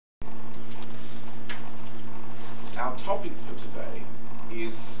Our topic for today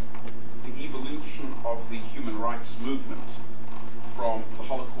is the evolution of the human rights movement from the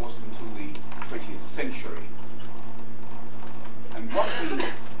Holocaust until the 20th century. And what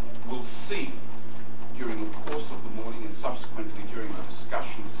we will see during the course of the morning and subsequently during the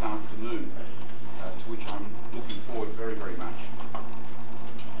discussion this afternoon, to which I'm looking forward very, very much,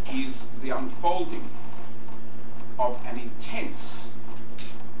 is the unfolding of an intense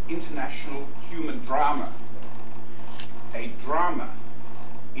international human drama, a drama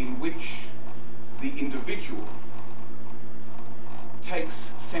in which the individual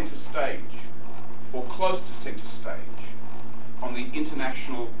takes center stage, or close to center stage, on the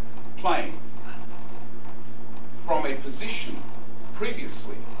international plane, from a position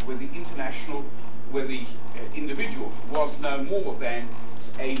previously where the individual was no more than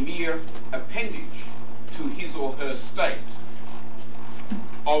a mere appendage to his or her state,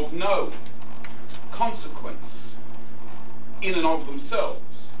 of no consequence in and of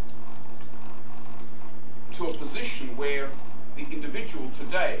themselves, to a position where the individual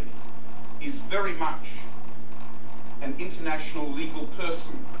today is very much an international legal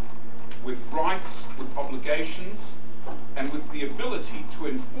person with rights, with obligations, and with the ability to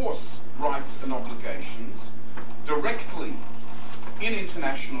enforce rights and obligations directly in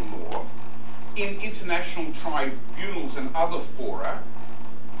international law, in international tribunals and other fora,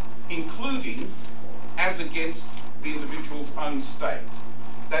 including as against the individual's own state.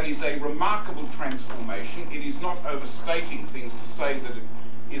 That is a remarkable transformation. It is not overstating things to say that it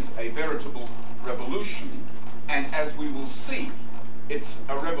is a veritable revolution, and as we will see, it's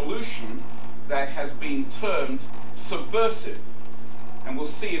a revolution that has been termed subversive, and we'll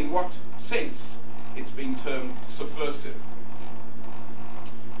see in what sense it's been termed subversive.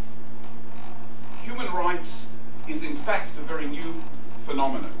 Human rights is in fact a very new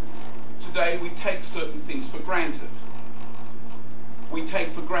phenomenon. Today we take certain things for granted. We take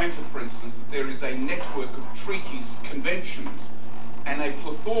for granted, for instance, that there is a network of treaties, conventions, and a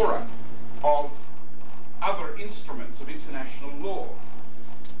plethora of other instruments of international law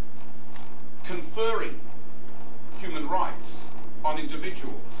conferring human rights on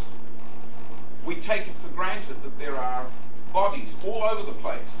individuals. We take it for granted that there are bodies all over the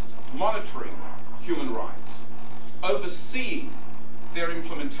place monitoring human rights, overseeing their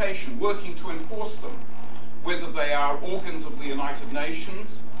implementation, working to enforce them, whether they are organs of the United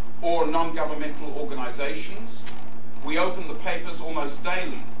Nations or non-governmental organizations. We open the papers almost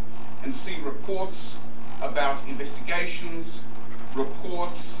daily and see reports about investigations,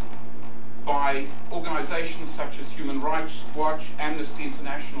 reports by organizations such as Human Rights Watch, Amnesty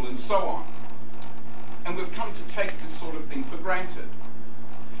International, and so on. And we've come to take this sort of thing for granted.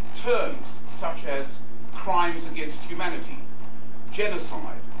 Terms such as crimes against humanity,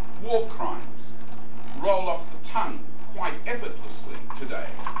 genocide, war crimes, roll off the tongue quite effortlessly today.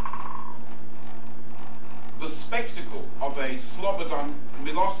 The spectacle of a Slobodan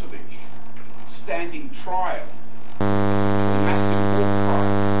Milosevic standing trial for massive war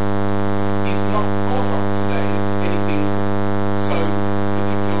crimes is not thought of today as anything so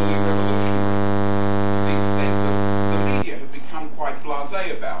particularly revolutionary, to the extent that the media have become quite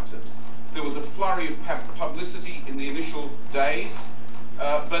blasé about it. There was a flurry of publicity in the initial days,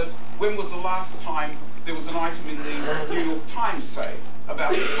 but when was the last time there was an item in the New York Times, say,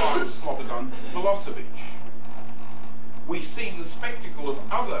 about the trial of Slobodan Milosevic? We see the spectacle of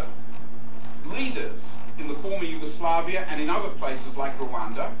other leaders in the former Yugoslavia and in other places like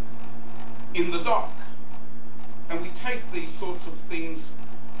Rwanda in the dock. And we take these sorts of things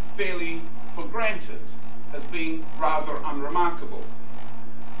fairly for granted as being rather unremarkable.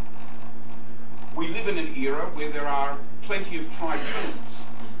 We live in an era where there are plenty of tribunals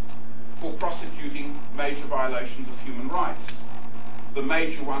for prosecuting major violations of human rights. The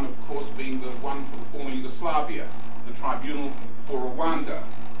major one, of course, being the one for the former Yugoslavia, the Tribunal for Rwanda.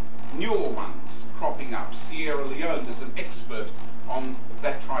 Newer ones cropping up. Sierra Leone, there's an expert on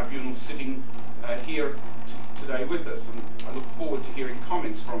that tribunal sitting here today with us, and I look forward to hearing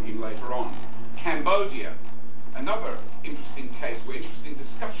comments from him later on. Cambodia, another interesting case where interesting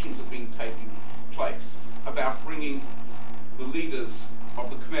discussions are being taken place about bringing the leaders of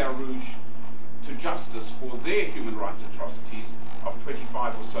the Khmer Rouge to justice for their human rights atrocities of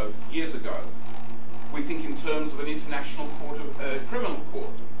 25 or so years ago. We think in terms of an international criminal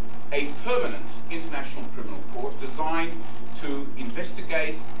court, a permanent international criminal court designed to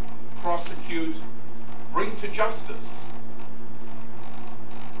investigate, prosecute, bring to justice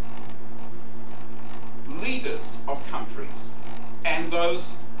leaders of countries and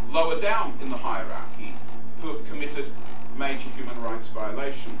those lower down in the hierarchy who have committed major human rights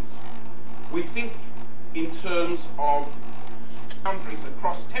violations. We think in terms of boundaries,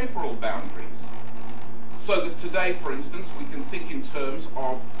 across temporal boundaries. So that today, for instance, we can think in terms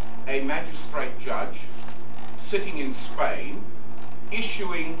of a magistrate judge sitting in Spain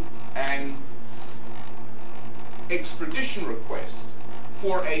issuing an extradition request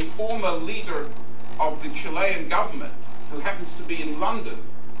for a former leader of the Chilean government who happens to be in London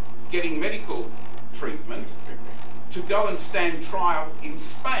getting medical treatment to go and stand trial in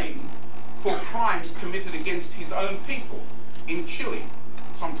Spain for crimes committed against his own people in Chile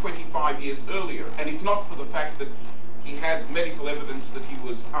some 25 years earlier. And if not for the fact that he had medical evidence that he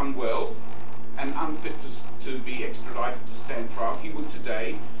was unwell and unfit to be extradited to stand trial, he would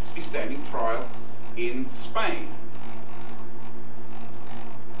today be standing trial in Spain.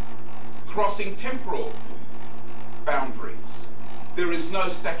 Crossing temporal boundaries. There is no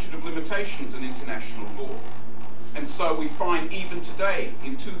statute of limitations in international law. And so we find even today,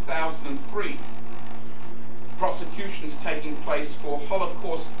 in 2003, prosecutions taking place for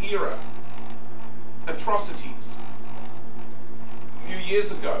Holocaust-era atrocities. A few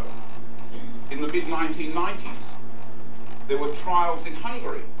years ago, in the mid-1990s, there were trials in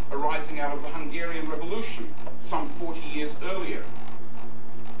Hungary arising out of the Hungarian Revolution some 40 years earlier.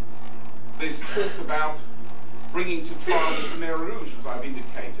 There's talk about bringing to trial the Khmer Rouge, as I've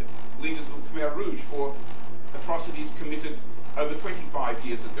indicated, leaders of the Khmer Rouge for atrocities committed over 25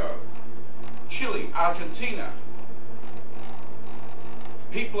 years ago. Chile, Argentina,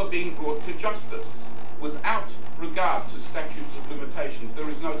 people are being brought to justice without regard to statutes of limitations. There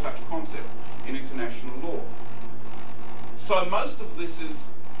is no such concept in international law. So most of this is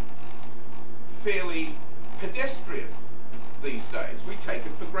fairly pedestrian these days. We take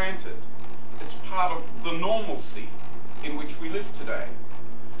it for granted. It's part of the normalcy in which we live today.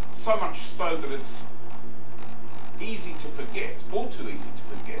 So much so that it's easy to forget, all too easy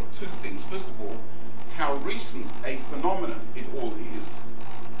to forget, two things. First of all, how recent a phenomenon it all is.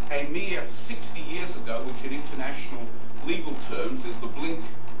 A mere 60 years ago, which in international legal terms is the blink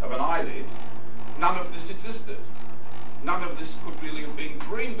of an eyelid, none of this existed. None of this could really have been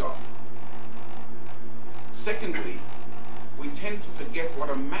dreamed of. Secondly, we tend to forget what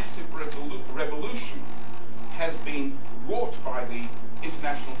a massive revolution has been wrought by the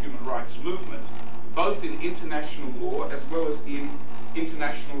international human rights movement, both in international law as well as in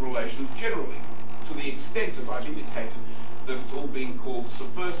international relations generally, to the extent, as I've indicated, that it's all being called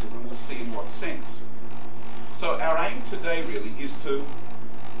subversive, and we'll see in what sense. So our aim today really is to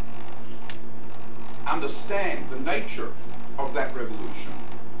understand the nature of that revolution,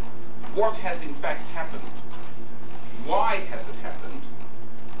 what has in fact happened, why has it happened,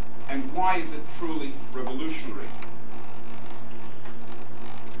 and why is it truly revolutionary.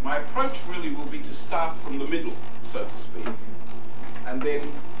 My approach really will be to start from the middle, so to speak, and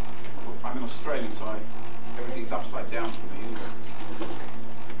then, well, I'm an Australian, so everything's upside down for me anyway.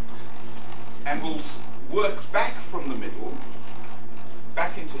 And we'll work back from the middle,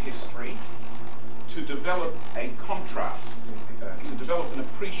 back into history, to develop a contrast, to develop an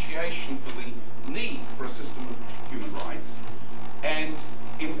appreciation for the need for a system of human rights, and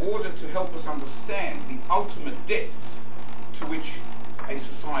in order to help us understand the ultimate depths to which a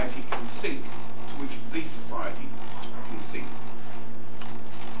society can sink, to which the society can sink.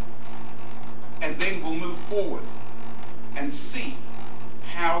 And then we'll move forward and see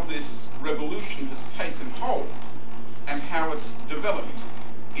how this revolution has taken hold and how it's developed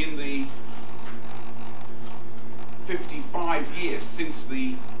in the 55 years since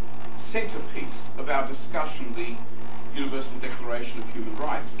the centerpiece of our discussion, the Universal Declaration of Human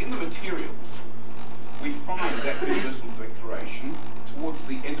Rights. In the materials, we find that Universal Declaration towards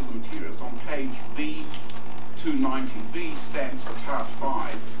the end of the materials on page V290. V stands for Part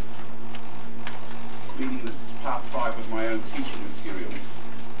 5, meaning that it's Part 5 of my own teaching materials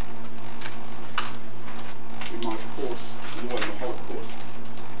in my course, Law and the Holocaust.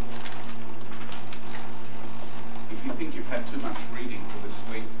 If you think you've had too much reading for this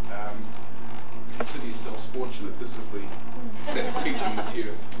week, consider yourselves fortunate. This is the set of teaching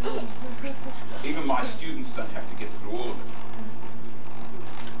materials. Even my students don't have to get through all of it.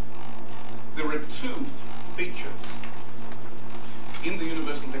 There are two features in the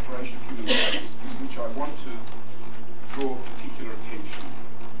Universal Declaration of Human Rights to which I want to draw particular attention.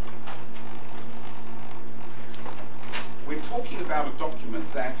 We're talking about a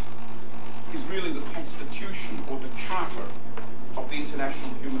document that is really the constitution or the charter of the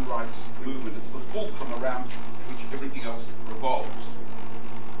international human rights movement. It's the fulcrum around which everything else revolves.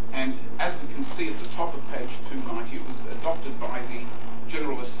 And as we can see at the top of page 290, it was adopted by the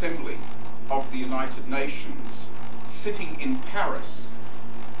General Assembly of the United Nations, sitting in Paris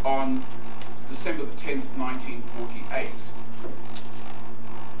on December the 10th, 1948,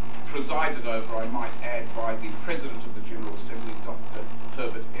 presided over, I might add, by the President of the General Assembly, Dr.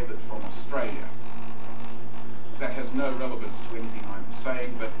 Herbert Everett from Australia. That has no relevance to anything I'm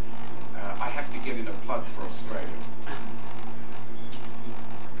saying, but I have to get in a plug for Australia.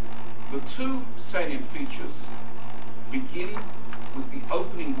 The two salient features begin with the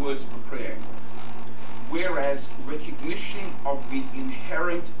opening words of the preamble, whereas recognition of the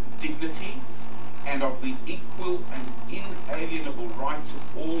inherent dignity and of the equal and inalienable rights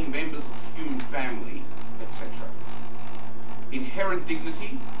of all members of the human family, etc. Inherent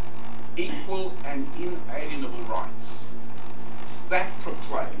dignity, equal and inalienable rights. That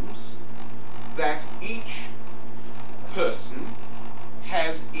proclaims that each person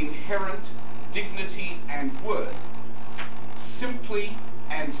has inherent dignity and worth simply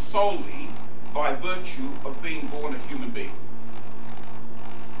and solely by virtue of being born a human being,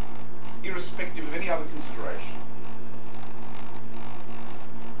 irrespective of any other consideration.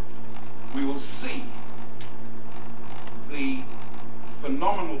 We will see the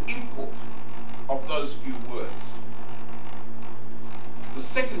phenomenal import of those few words. The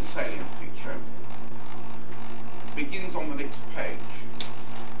second salient feature begins on the next page.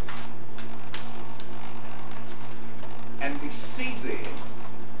 And we see there,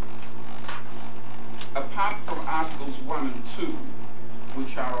 apart from Articles 1 and 2,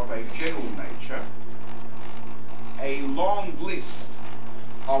 which are of a general nature, a long list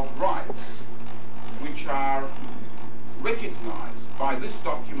of rights which are recognized by this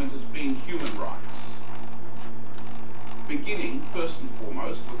document as being human rights, beginning first and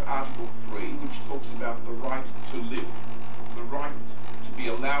foremost with Article 3, which talks about the right to live, the right to be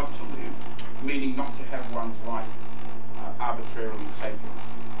allowed to live, meaning not to have one's life arbitrarily taken.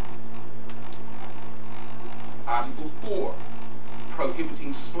 Article 4,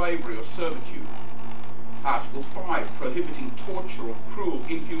 prohibiting slavery or servitude. Article 5, prohibiting torture or cruel,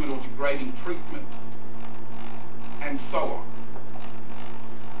 inhuman or degrading treatment, and so on.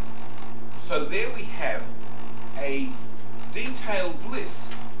 So there we have a detailed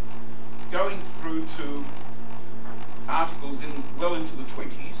list going through to articles well into the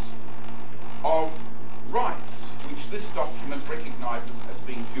 20s of rights which this document recognizes as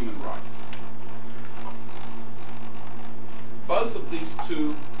being human rights. Both of these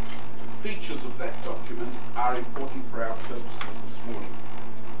two features of that document are important for our purposes this morning.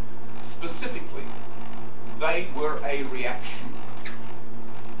 Specifically, they were a reaction,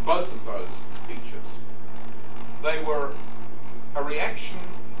 both of those features. They were a reaction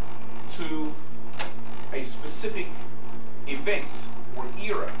to a specific event or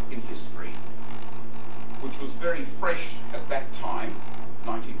era in history, which was very fresh at that time,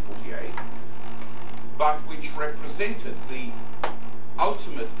 1948, but which represented the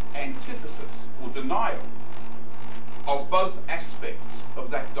ultimate antithesis or denial of both aspects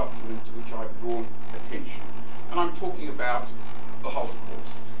of that document to which I've drawn attention. And I'm talking about the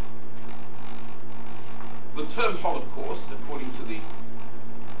Holocaust. The term Holocaust, according to the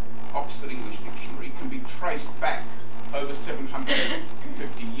Oxford English Dictionary, can be traced back over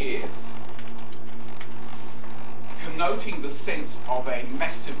 750 years, connoting the sense of a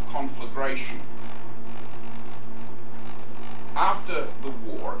massive conflagration. After the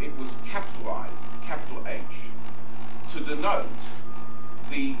war, it was capitalized, capital H, to denote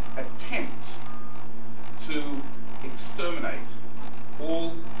the attempt to exterminate all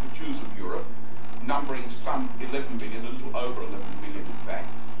the Jews of Europe, numbering some 11 million, a little over 11 million in fact,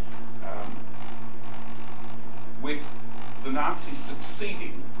 with the Nazis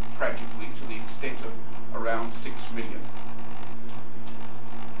succeeding tragically to the extent of around 6 million.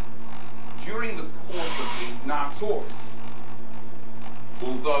 During the course of the Nazi wars,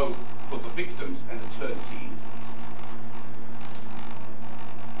 although for the victims an eternity,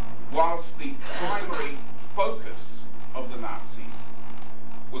 whilst the primary focus of the Nazis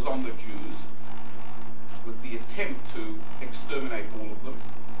was on the Jews, with the attempt to exterminate all of them,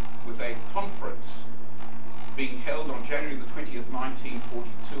 with a conference being held on January the 20th,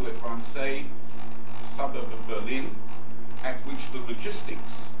 1942 at Wannsee, a suburb of Berlin, at which the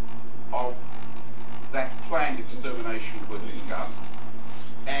logistics of that planned extermination were discussed,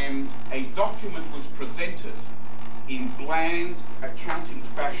 and a document was presented in bland accounting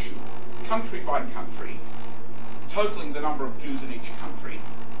fashion, country by country, totaling the number of Jews in each country,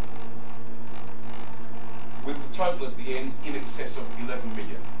 with the total at the end in excess of 11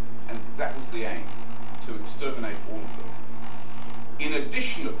 million. And that was the aim, to exterminate all of them. In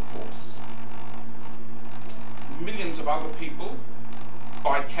addition, of course, millions of other people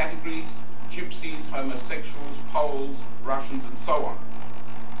by categories, gypsies, homosexuals, Poles, Russians, and so on.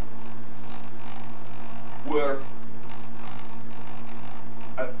 were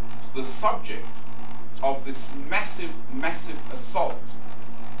the subject of this massive, massive assault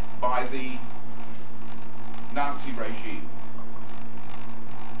by the Nazi regime.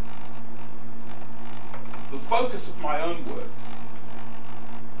 The focus of my own work,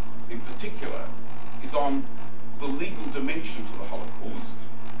 in particular, is on the legal dimension to the Holocaust,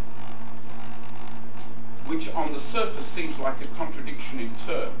 which on the surface seems like a contradiction in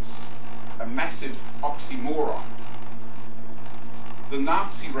terms, a massive oxymoron. The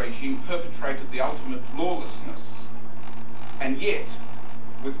Nazi regime perpetrated the ultimate lawlessness, and yet,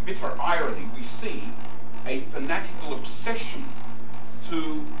 with bitter irony, we see a fanatical obsession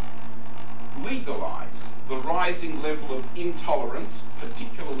to legalize the rising level of intolerance,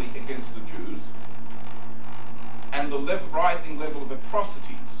 particularly against the Jews, and the rising level of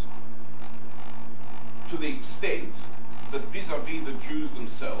atrocities, to the extent that vis-à-vis the Jews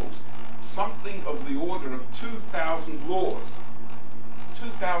themselves, something of the order of 2,000 laws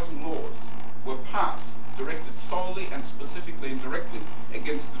were passed, directed solely and specifically and directly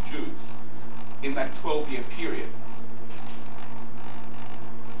against the Jews in that 12-year period.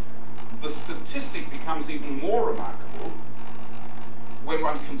 The statistic becomes even more remarkable when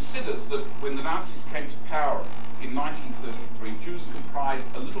one considers that when the Nazis came to power in 1933, Jews comprised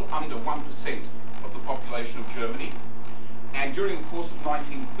a little under 1% of the population of Germany, and during the course of the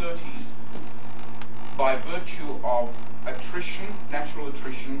 1930s, by virtue of attrition, natural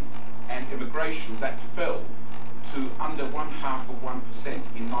attrition, and immigration, that fell to under 0.5%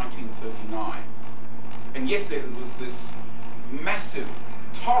 in 1939. And yet there was this massive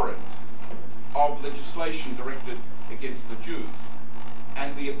torrent of legislation directed against the Jews.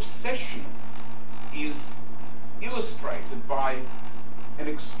 And the obsession is illustrated by an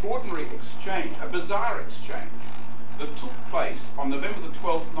extraordinary exchange, a bizarre exchange, that took place on November the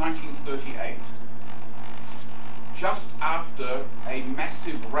 12th, 1938, just after a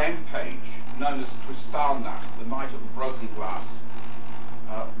massive rampage known as Kristallnacht, the Night of the Broken Glass,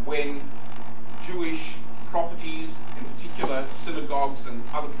 when Jewish properties, in particular synagogues and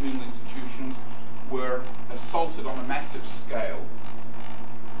other communal institutions, were assaulted on a massive scale,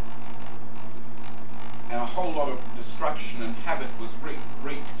 and a whole lot of destruction and havoc was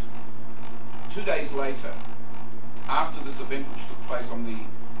wreaked. 2 days later, after this event, which took place on the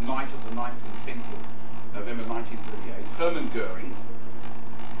night of the 9th and 10th of November 1938, Hermann Goering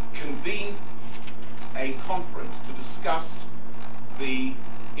convened a conference to discuss the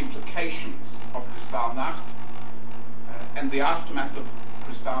implications of Kristallnacht and the aftermath of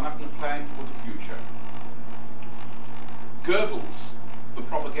Kristallnacht and a plan for the future. Goebbels, the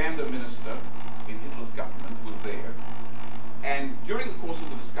propaganda minister in Hitler's government, was there, and during the course of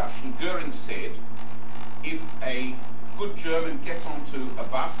the discussion, Goering said, if a good German gets onto a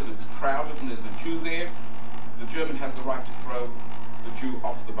bus and it's crowded and there's a Jew there, the German has the right to throw the Jew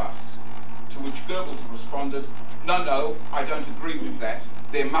off the bus. To which Goebbels responded, no, I don't agree with that.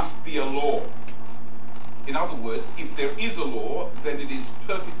 There must be a law. In other words, if there is a law, then it is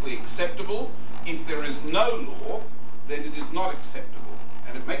perfectly acceptable. If there is no law, then it is not acceptable.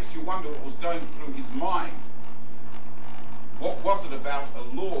 And it makes you wonder what was going through his mind. What was it about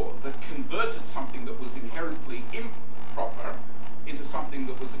a law that converted something that was inherently improper into something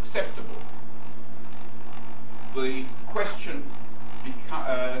that was acceptable? The question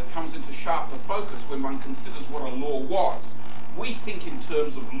comes into sharper focus when one considers what a law was. We think in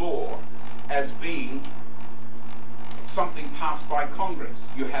terms of law as being something passed by Congress.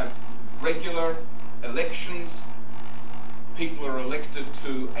 You have regular elections, people are elected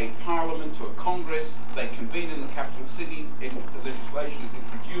to a parliament, to a congress, they convene in the capital city, the legislation is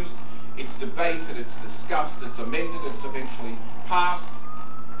introduced, it's debated, it's discussed, it's amended, it's eventually passed.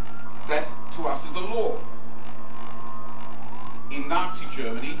 That, to us, is a law. In Nazi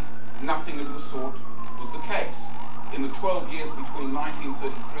Germany, nothing of the sort was the case. In the 12 years between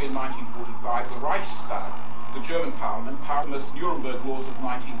 1933 and 1945, the Reichstag, the German parliament, passed the Nuremberg laws of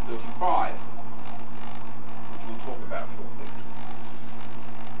 1935, which we'll talk about shortly.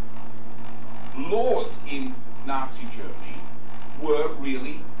 Laws in Nazi Germany were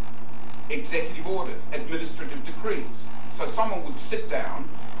really executive orders, administrative decrees. So someone would sit down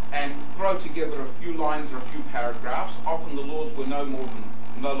and throw together a few lines or a few paragraphs. Often the laws were no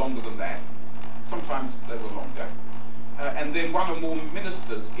longer than that. Sometimes they were longer. And then one or more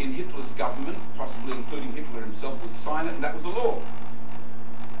ministers in Hitler's government, possibly including Hitler himself, would sign it, and that was a law.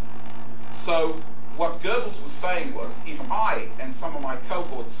 So what Goebbels was saying was, if I and some of my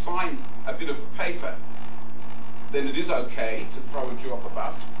cohorts sign a bit of paper, then it is okay to throw a Jew off a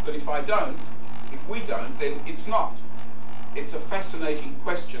bus, but if we don't, then it's not. It's a fascinating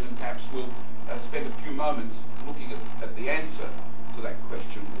question, and perhaps we'll spend a few moments looking at the answer to that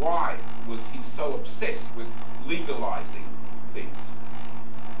question. Why was he so obsessed with legalizing things?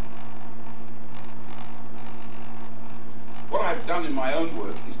 What I've done in my own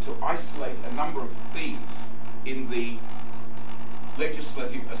work is to isolate a number of themes in the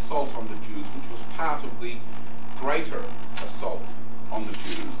legislative assault on the Jews, which was part of the greater assault on the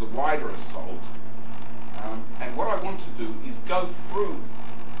Jews, the wider assault. And what I want to do is go through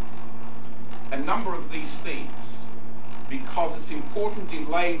a number of these themes, because it's important in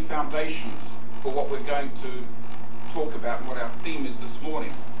laying foundations for what we're going to talk about and what our theme is this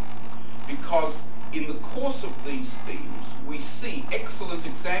morning. Because in the course of these themes, we see excellent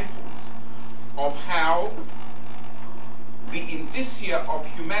examples of how the indicia of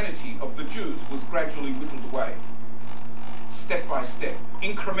humanity of the Jews was gradually whittled away, step by step,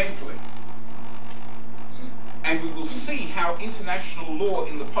 incrementally. And we will see how international law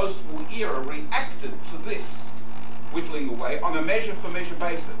in the post-war era reacted to this whittling away on a measure-for-measure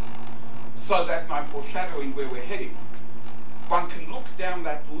basis, so that, and I'm foreshadowing where we're heading, one can look down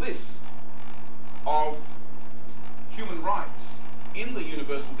that list of human rights in the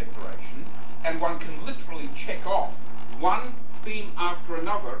Universal Declaration, and one can literally check off one theme after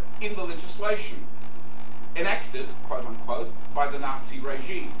another in the legislation enacted, quote unquote, by the Nazi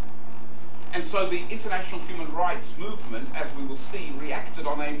regime. And so the international human rights movement, as we will see, reacted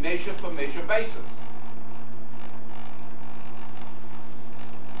on a measure-for-measure basis.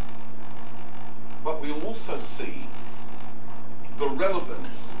 But we'll also see the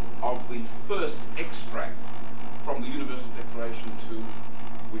relevance of the first extract from the Universal Declaration to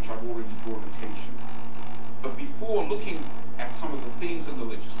which I've already drawn attention. But before looking at some of the themes in the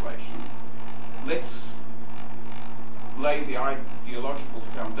legislation, let's lay the ideological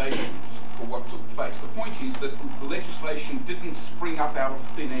foundations for what took place. The point is that the legislation didn't spring up out of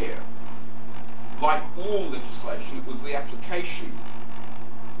thin air. Like all legislation, it was the application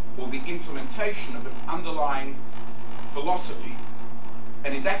or the implementation of an underlying philosophy.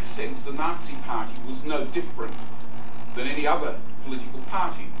 And in that sense, the Nazi Party was no different than any other political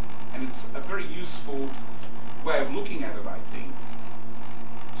party. And it's a very useful way of looking at it, I think,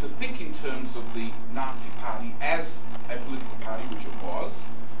 to think in terms of the Nazi Party as a political party, which it was.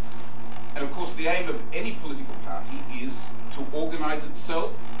 And of course, the aim of any political party is to organize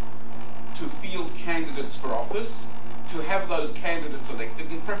itself, to field candidates for office, to have those candidates elected,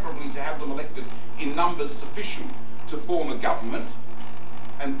 and preferably to have them elected in numbers sufficient to form a government,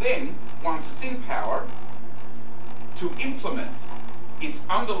 and then, once it's in power, to implement its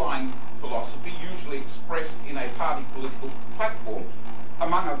underlying philosophy, usually expressed in a party political platform,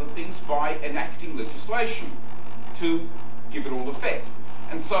 among other things by enacting legislation to give it all effect.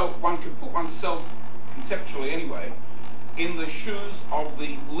 And so one can put oneself, conceptually anyway, in the shoes of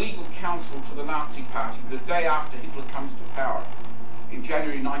the legal counsel to the Nazi Party the day after Hitler comes to power. In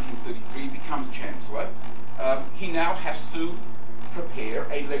January 1933, he becomes Chancellor. He now has to prepare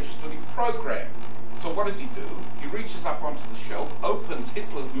a legislative program. So what does he do? He reaches up onto the shelf, opens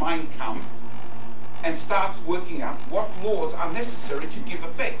Hitler's Mein Kampf, and starts working out what laws are necessary to give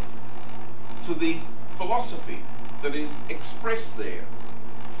effect to the philosophy that is expressed there.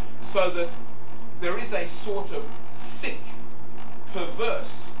 So that there is a sort of sick,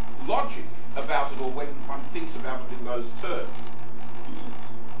 perverse logic about it all when one thinks about it in those terms.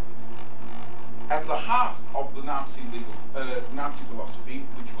 At the heart of the Nazi philosophy,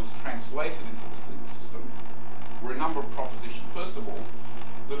 which was translated into this legal system, were a number of propositions. First of all,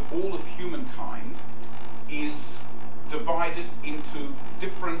 that all of humankind is divided into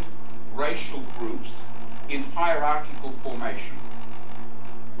different racial groups in hierarchical formation,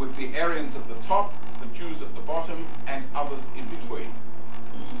 with the Aryans at the top, the Jews at the bottom, and others in between.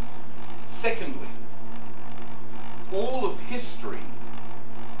 Secondly, all of history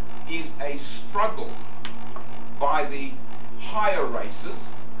is a struggle by the higher races,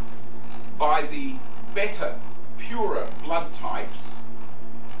 by the better, purer blood types,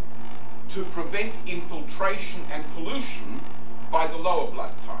 to prevent infiltration and pollution by the lower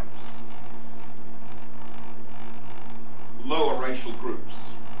blood types, lower racial groups.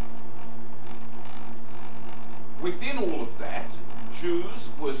 Within all of that, Jews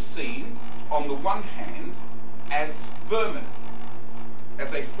were seen, on the one hand, as vermin,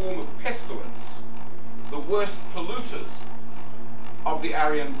 as a form of pestilence, the worst polluters of the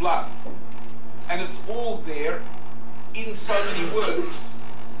Aryan blood. And it's all there in so many words,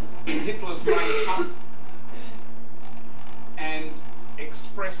 in Hitler's Mein Kampf, and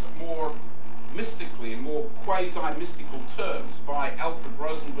expressed more mystically, in more quasi-mystical terms, by Alfred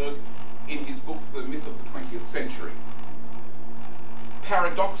Rosenberg in his book, The Myth of the 20th Century.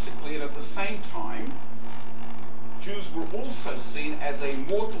 paradoxically and at the same time, Jews were also seen as a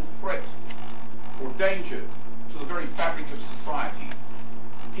mortal threat or danger to the very fabric of society.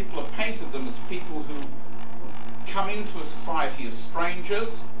 Hitler painted them as people who come into a society as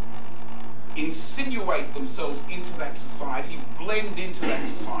strangers, insinuate themselves into that society, blend into that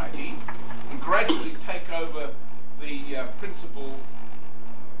society, and gradually take over the principal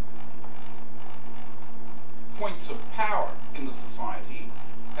points of power in the society,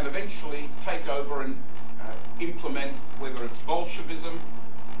 and eventually take over and implement, whether it's Bolshevism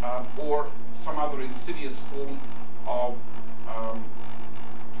or some other insidious form of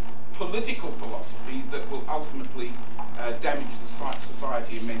political philosophy that will ultimately damage the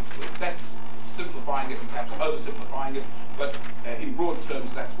society immensely. That's simplifying it and perhaps oversimplifying it, but in broad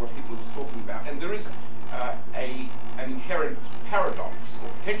terms that's what Hitler was talking about. And there is an inherent paradox, or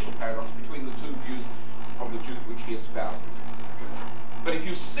potential paradox, between the two views of the Jews which he espouses. But if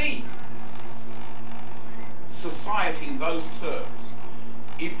you see society in those terms,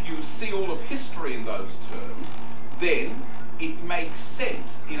 if you see all of history in those terms, then it makes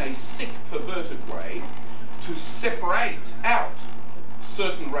sense in a sick, perverted way to separate out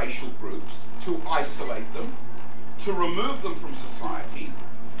certain racial groups, to isolate them, to remove them from society,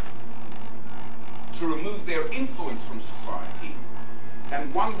 to remove their influence from society.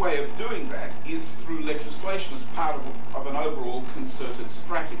 And one way of doing that is through legislation as part of an overall concerted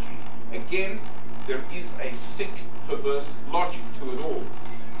strategy. Again, there is a sick, perverse logic to it all.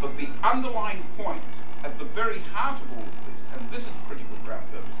 But the underlying point at the very heart of all of this, and this is critical for our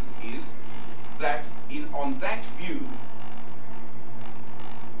purposes, is that on that view,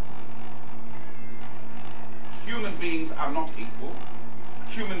 human beings are not equal.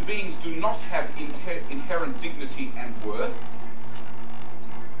 Human beings do not have inherent dignity and worth.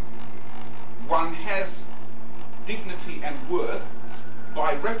 One has dignity and worth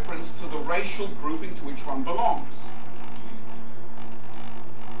by reference to the racial grouping to which one belongs.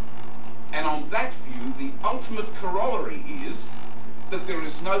 And on that view, the ultimate corollary is that there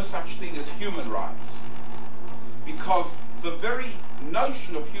is no such thing as human rights, because the very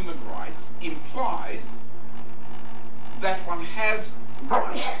notion of human rights implies that one has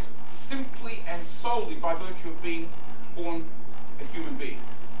rights simply and solely by virtue of being born a human being.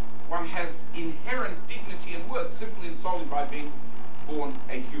 One has inherent dignity and worth simply and solely by being born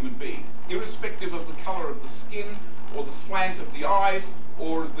a human being, irrespective of the colour of the skin, or the slant of the eyes,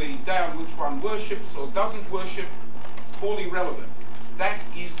 or the day on which one worships or doesn't worship. It's all irrelevant. That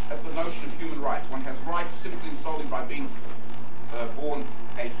is at the notion of human rights. One has rights simply and solely by being born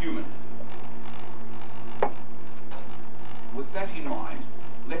a human. With that in mind,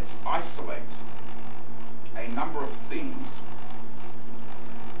 let's isolate a number of things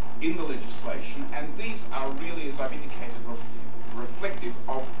in the legislation, and these are really, as I've indicated, reflective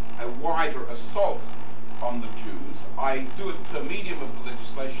of a wider assault on the Jews. I do it per medium of the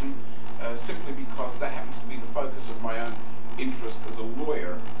legislation simply because that happens to be the focus of my own interest as a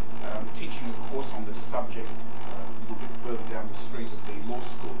lawyer, teaching a course on this subject a little bit further down the street at the law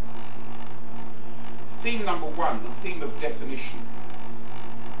school. Theme number one, the theme of definition.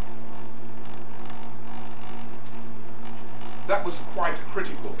 That was quite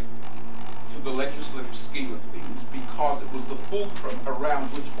critical to the legislative scheme of things because it was the fulcrum around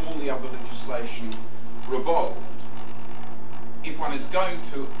which all the other legislation revolved. If one is going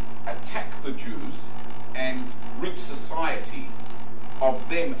to attack the Jews and rid society of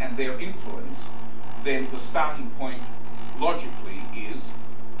them and their influence, then the starting point logically is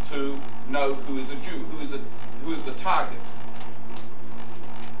to know who is a Jew, who is the target.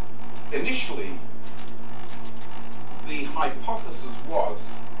 Initially, the hypothesis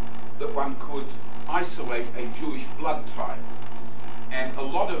was that one could isolate a Jewish blood type, and a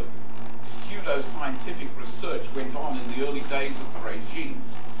lot of pseudo-scientific research went on in the early days of the regime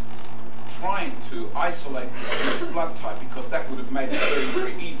trying to isolate this Jewish blood type, because that would have made it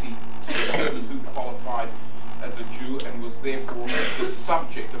very, very easy to determine who qualified as a Jew and was therefore the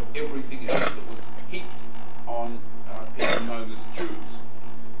subject of everything else that was heaped on people known as Jews.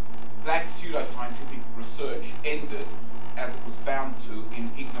 That pseudo-scientific research ended, as it was bound to,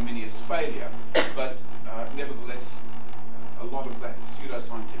 in ignominious failure, but nevertheless a lot of that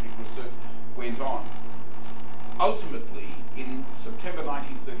pseudo-scientific research went on. Ultimately, in September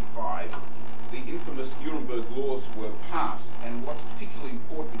 1935, the infamous Nuremberg laws were passed, and what's particularly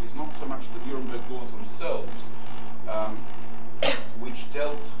important is not so much the Nuremberg laws themselves, which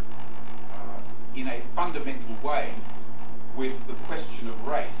dealt in a fundamental way with the question of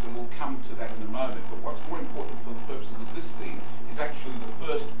race, and we'll come to that in a moment, but what's more important for the purposes of this thing is actually the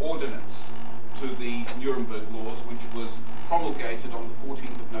first ordinance to the Nuremberg laws, which was promulgated on the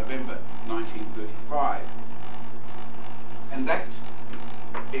 14th of November 1935. And that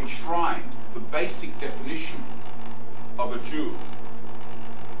enshrined the basic definition of a Jew.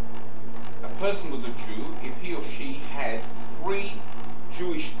 A person was a Jew if he or she had 3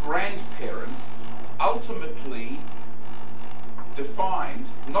 Jewish grandparents, ultimately defined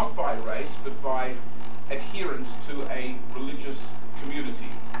not by race but by adherence to a religious community.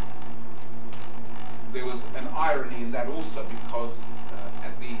 There was an irony in that also, because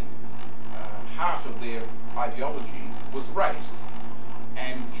at the heart of their ideology was race,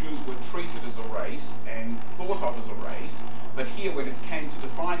 and Jews were treated as a race and thought of as a race, but here when it came to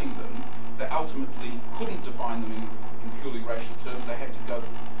defining them, they ultimately couldn't define them in purely racial terms. They had to go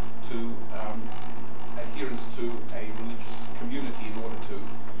to adherence to a religious community in order to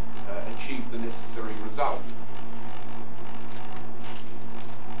achieve the necessary result.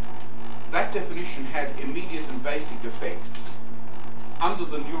 That definition had immediate and basic effects. Under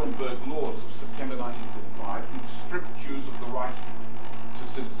the Nuremberg laws of September 1935, it stripped Jews of the right to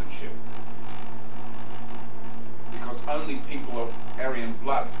citizenship, because only people of Aryan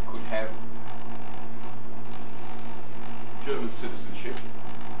blood could have German citizenship,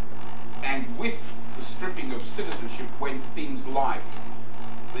 and with the stripping of citizenship went things like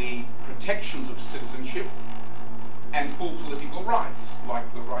the protections of citizenship and full political rights,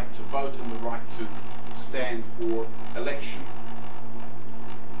 like the right to vote and the right to stand for election.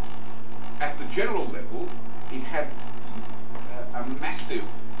 At the general level, it had a massive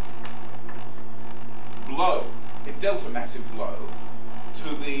blow. It dealt a massive blow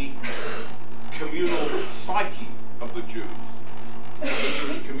to the communal psyche of the Jews, of the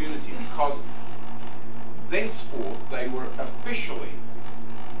Jewish community, because thenceforth they were officially,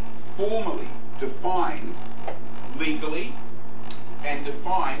 formally defined legally and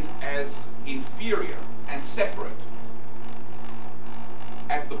defined as inferior and separate.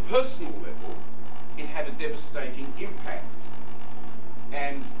 At the personal level, it had a devastating impact.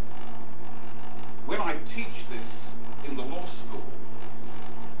 And when I teach this in the law school,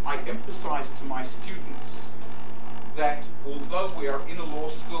 I emphasize to my students that although we are in a law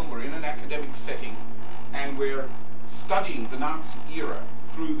school, we're in an academic setting, and we're studying the Nazi era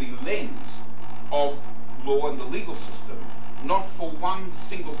through the lens of law and the legal system, not for one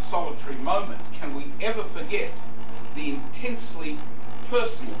single solitary moment can we ever forget the intensely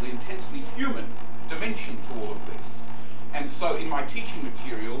personal, the intensely human dimension to all of this. And so in my teaching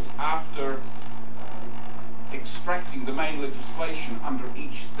materials, after extracting the main legislation under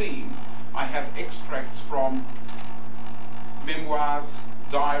each theme, I have extracts from memoirs,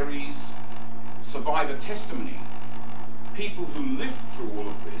 diaries, survivor testimony, people who lived through all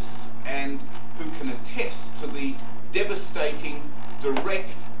of this and who can attest to the devastating,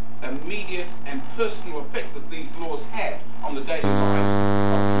 direct, immediate and personal effect that these laws had on the daily lives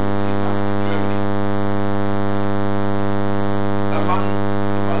of Jews in Nazi Germany. Among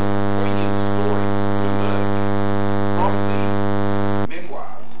the most poignant stories that emerge from the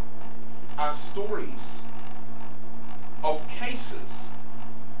memoirs are stories of cases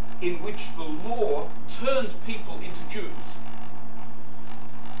in which the law turned people into Jews.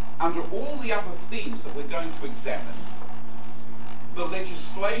 Under all the other themes that we're going to examine, the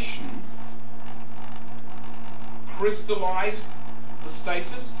legislation crystallized the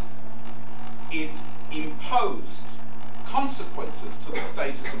status, it imposed consequences to the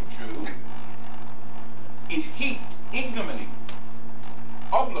status of Jew, it heaped ignominy,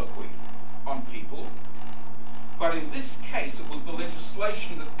 obloquy on people, but in this case it was the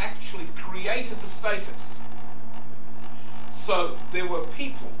legislation that actually created the status. So there were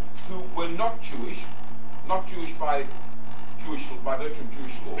people who were not Jewish by virtue of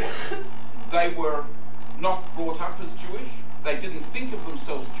Jewish law. They were not brought up as Jewish. They didn't think of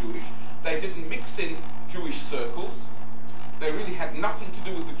themselves Jewish. They didn't mix in Jewish circles. They really had nothing to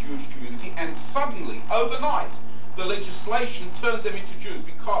do with the Jewish community. And suddenly, overnight, the legislation turned them into Jews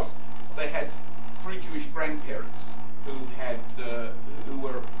because they had 3 Jewish grandparents who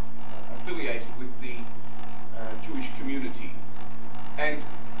were affiliated with the Jewish community. And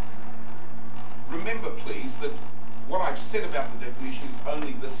remember, please, that what I've said about the definition is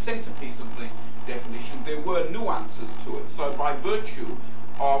only the centerpiece of the definition. There were nuances to it. So by virtue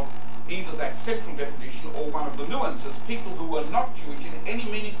of either that central definition or one of the nuances, people who were not Jewish in any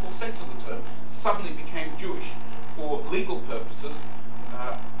meaningful sense of the term suddenly became Jewish for legal purposes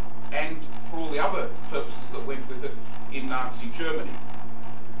and for all the other purposes that went with it in Nazi Germany.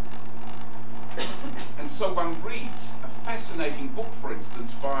 And so one reads a fascinating book, for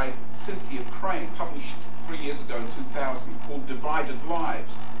instance, by Cynthia Crane, published 3 years ago in 2000, called Divided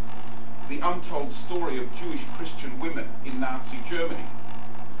Lives. the untold story of Jewish Christian women in Nazi Germany.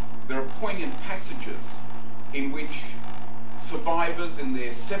 There are poignant passages in which survivors in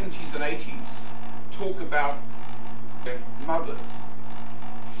their 70s and 80s talk about their mothers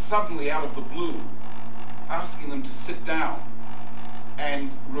suddenly out of the blue asking them to sit down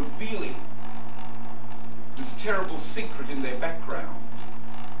and revealing this terrible secret in their background,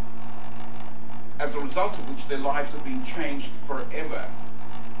 as a result of which their lives have been changed forever.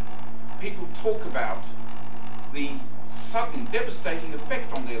 People talk about the sudden, devastating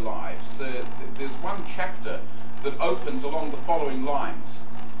effect on their lives. There's one chapter that opens along the following lines.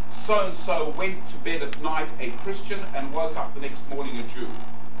 So-and-so went to bed at night a Christian and woke up the next morning a Jew.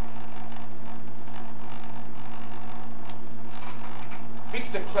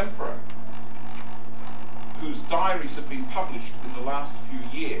 Victor Klemperer, whose diaries have been published in the last few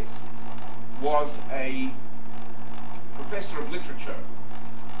years, was a professor of literature.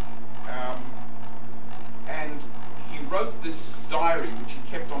 And he wrote this diary, which he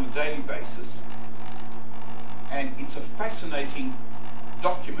kept on a daily basis. And it's a fascinating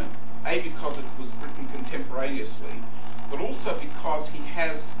document, A, because it was written contemporaneously, but also because he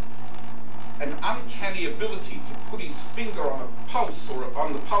has an uncanny ability to put his finger on a pulse, or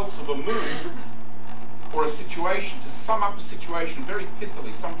on the pulse of a mood, or a situation, to sum up a situation very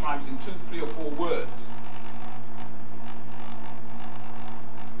pithily, sometimes in 2, 3, or 4 words,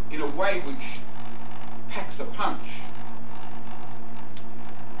 in a way which packs a punch.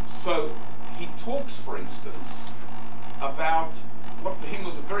 So he talks, for instance, about what for him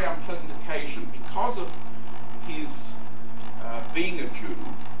was a very unpleasant occasion because of his being a Jew.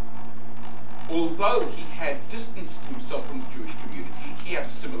 Although he had distanced himself from the Jewish community, he had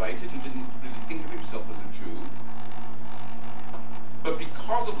assimilated, he didn't really think of himself as a Jew. But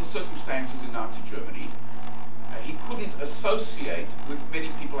because of the circumstances in Nazi Germany, he couldn't associate with many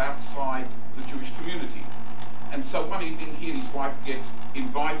people outside the Jewish community. And so one evening he and his wife get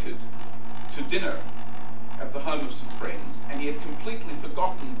invited to dinner at the home of some friends, and he had completely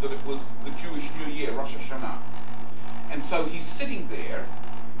forgotten that it was the Jewish New Year, Rosh Hashanah. And so he's sitting there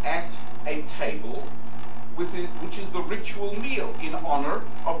at a table which is the ritual meal in honor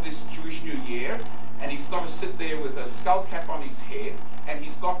of this Jewish New Year, and he's got to sit there with a skull cap on his head, and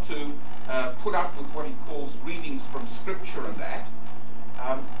he's got to put up with what he calls readings from scripture and that,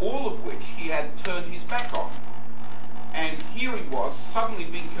 all of which he had turned his back on. And here he was suddenly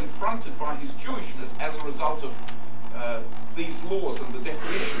being confronted by his Jewishness as a result of these laws and the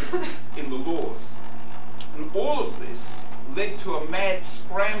definition in the laws. And all of this led to a mad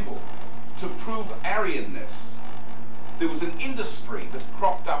scramble to prove Aryanness. There was an industry that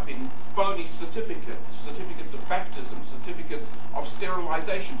cropped up in phony certificates, certificates of baptism, certificates of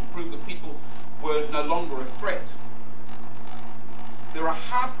sterilization to prove that people were no longer a threat. There are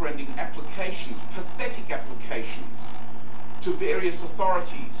heartrending applications, pathetic applications to various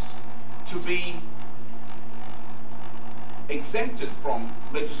authorities to be exempted from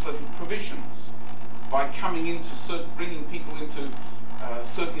legislative provisions by coming into bringing people into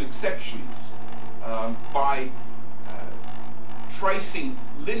certain exceptions, by tracing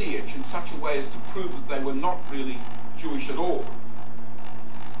lineage in such a way as to prove that they were not really Jewish at all.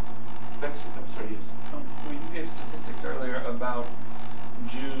 That's it. I'm sorry, yes. Well, you gave statistics earlier about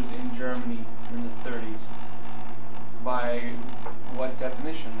Jews in Germany in the 30s. By what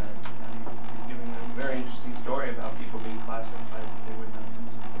definition then? You're giving a very interesting story about people being classified that they would not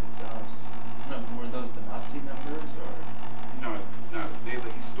consider themselves. No, were those the Nazi numbers, or? No, they're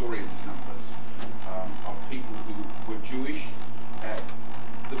the historians' numbers of people who were Jewish.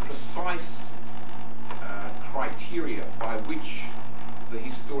 The precise criteria by which the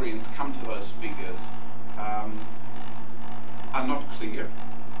historians come to those figures are not clear,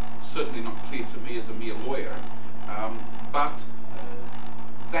 certainly not clear to me as a mere lawyer, but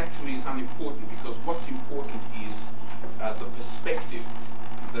that to me is unimportant, because what's important is the perspective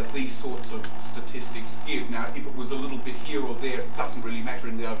that these sorts of statistics give. Now, if it was a little bit here or there, it doesn't really matter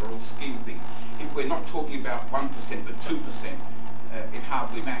in the overall scheme of things. If we're not talking about 1% but 2%, it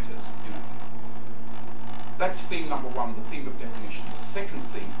hardly matters, you know. That's theme number one, the theme of definition. The second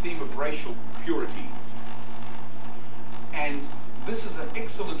theme of racial purity. And this is an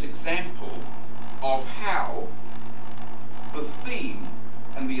excellent example of how the theme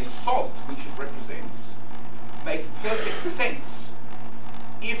and the assault which it represents make perfect sense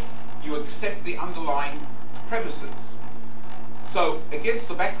if you accept the underlying premises. So, against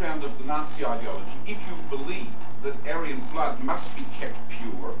the background of the Nazi ideology, if you believe that Aryan blood must be kept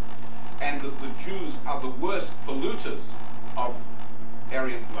pure and that the Jews are the worst polluters of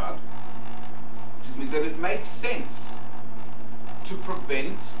Aryan blood, then it makes sense to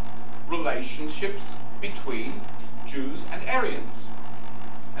prevent relationships between Jews and Aryans.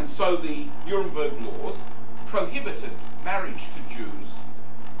 And so the Nuremberg laws prohibited marriage to Jews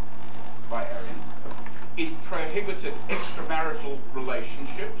by Aryans. It prohibited extramarital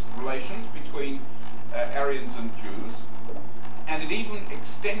relations between Aryans and Jews. And it even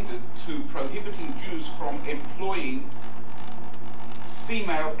extended to prohibiting Jews from employing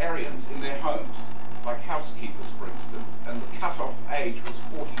female Aryans in their homes, like housekeepers, for instance, and the cut-off age was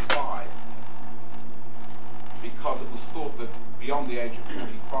 45, because it was thought that beyond the age of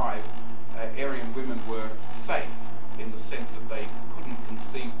 45, Aryan women were safe in the sense that they couldn't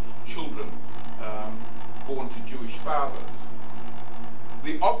conceive children born to Jewish fathers.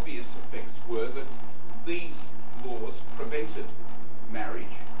 The obvious effects were that these laws prevented marriages,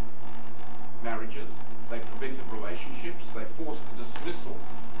 they prevented relationships, they forced the dismissal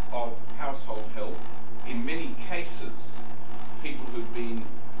of household help. In many cases, people who'd been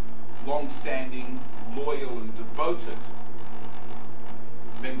long-standing, loyal and devoted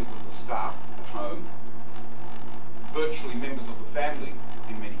members of the staff at home, virtually members of the family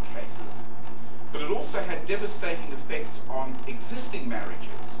in many cases, but it also had devastating effects on existing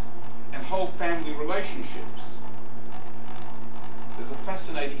marriages and whole family relationships. There's a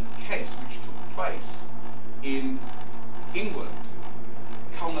fascinating case which took place in England,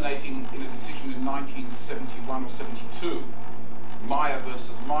 culminating in a decision in 1971 or 72, Meyer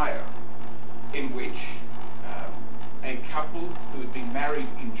versus Meyer, in which a couple who had been married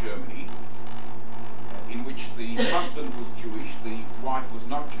in Germany, in which the husband was Jewish, the wife was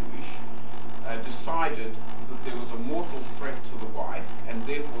not Jewish, decided that there was a mortal threat to the wife and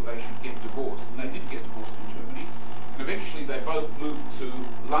therefore they should get divorced. And they did get divorced in Germany. And eventually they both moved to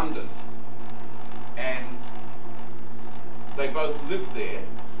London. And they both lived there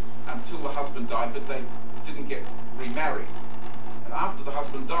until the husband died, but they didn't get remarried. And after the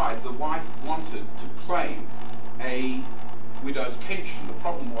husband died, the wife wanted to claim a widow's pension. The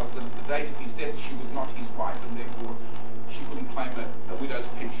problem was that at the date of his death, she was not his wife, and therefore she couldn't claim a widow's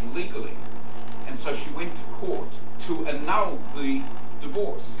pension legally. And so she went to court to annul the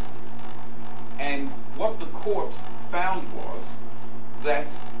divorce. And what the court found was that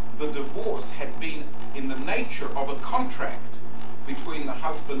the divorce had been in the nature of a contract between the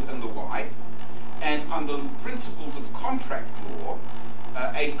husband and the wife, and under the principles of contract law,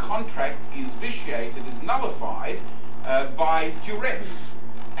 a contract is vitiated, is nullified by duress.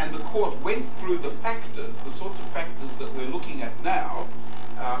 And the court went through the factors, the sorts of factors that we're looking at now,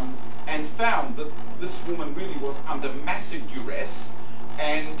 and found that this woman really was under massive duress,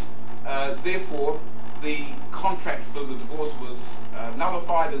 and therefore the contract for the divorce was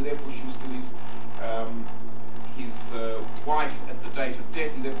nullified, and therefore she was still his wife at the date of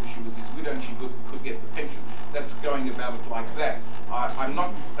death, and therefore she was his widow and she could get the pension. That's going about it like that. I'm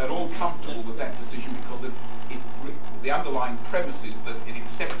not at all comfortable with that decision, because the underlying premise is that it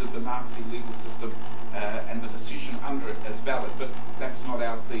accepted the Nazi legal system and the decision under it as valid, but that's not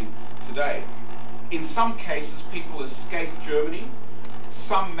our theme today. In some cases, people escaped Germany,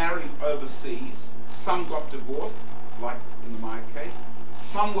 some married overseas, some got divorced, like in the Meyer case,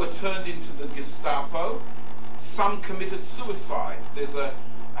 some were turned into the Gestapo, some committed suicide. There's a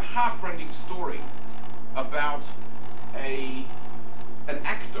heartrending story about an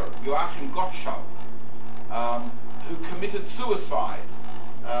actor, Joachim Gottschalk, who committed suicide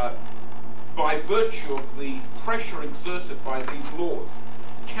by virtue of the pressure exerted by these laws.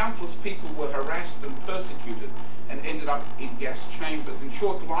 Countless people were harassed and persecuted and ended up in gas chambers. In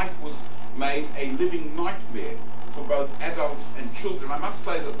short, life was made a living nightmare for both adults and children. I must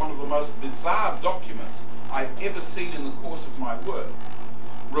say that one of the most bizarre documents I've ever seen in the course of my work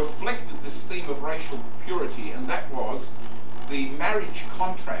reflected this theme of racial purity, and that was the marriage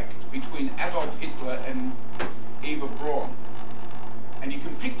contract between Adolf Hitler and Eva Braun. And you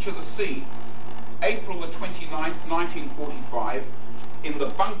can picture the scene. April the 29th, 1945, in the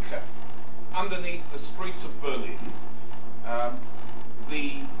bunker underneath the streets of Berlin,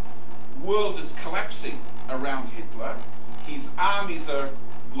 the world is collapsing around Hitler. His armies are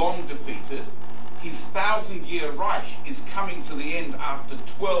long defeated. His 1,000-year Reich is coming to the end after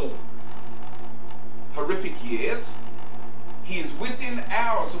 12 horrific years. He is within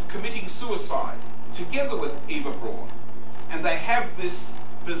hours of committing suicide, together with Eva Braun, and they have this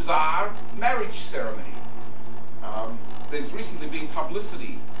bizarre marriage ceremony. There's recently been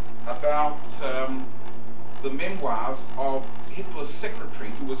publicity about the memoirs of Hitler's secretary,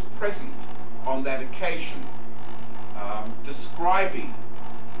 who was present on that occasion, describing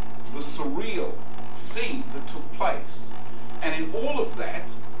the surreal scene that took place. And in all of that,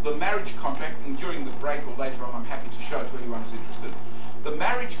 the marriage contract, and during the break or later on I'm happy to show it to anyone who's interested, the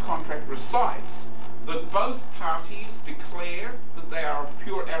marriage contract recites that both parties declare that they are of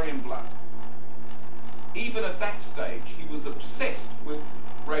pure Aryan blood. Even at that stage, he was obsessed with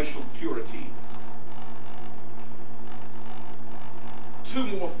racial purity. Two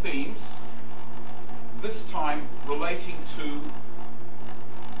more themes, this time relating to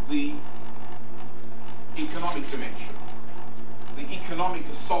the economic dimension, the economic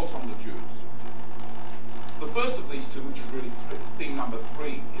assault on the Jews. The first of these two, which is really theme number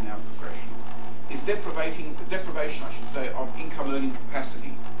 3 in our progression, is deprivation, I should say, of income earning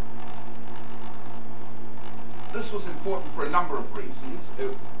capacity. This was important for a number of reasons,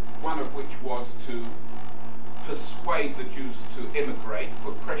 one of which was to persuade the Jews to emigrate,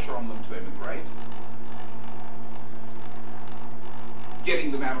 put pressure on them to emigrate,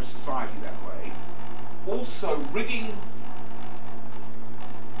 getting them out of society that way, also ridding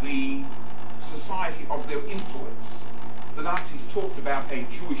the society of their influence. The Nazis talked about a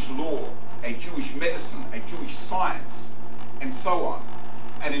Jewish law, a Jewish medicine, a Jewish science, and so on.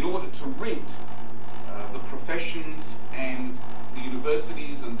 And in order to rid the professions and the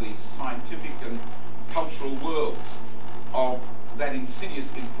universities and the scientific and cultural worlds of that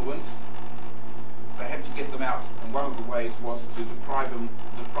insidious influence, they had to get them out. And one of the ways was to deprive them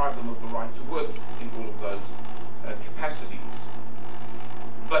of the right to work in all of those capacities.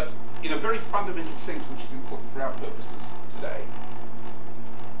 But in a very fundamental sense, which is important for our purposes today,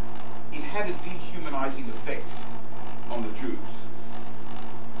 it had a dehumanizing effect on the Jews.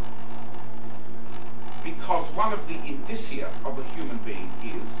 Because one of the indicia of a human being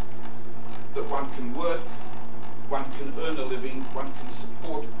is that one can work, one can earn a living, one can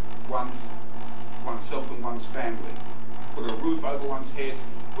support oneself and one's family, put a roof over one's head,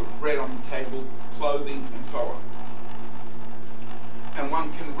 put bread on the table, clothing, and so on. And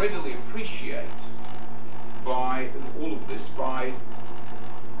one can readily appreciate by all of this by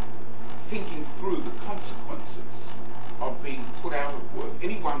thinking through the consequences of being put out of work.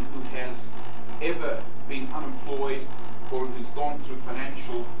 Anyone who has ever been unemployed or who's gone through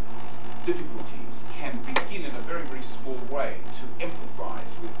financial difficulties can begin in a very, very small way to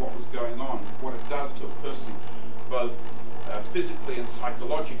empathize with what was going on, with what it does to a person both physically and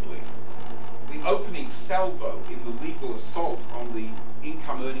psychologically. The opening salvo in the legal assault on the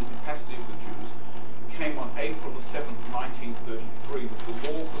income earning capacity of the Jews came on April the 7th, 1933, with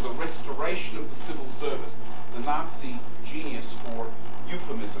the law for the restoration of the civil service. The Nazi genius for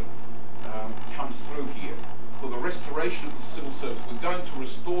euphemism comes through here. For the restoration of the civil service. We're going to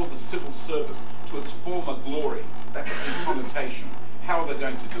restore the civil service to its former glory. That's the connotation. How are they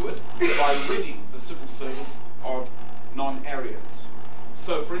going to do it? By ridding the civil service of non-Aryans.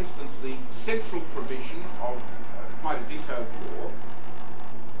 So, for instance, the central provision of quite a detailed law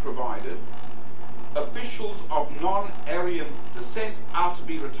provided officials of non-Aryan descent are to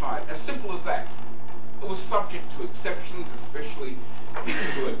be retired. As simple as that. It was subject to exceptions, especially people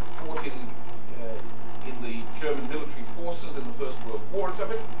who had fought in the German military forces in the First World War and so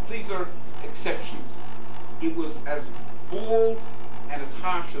on. These are exceptions. It was as bald and as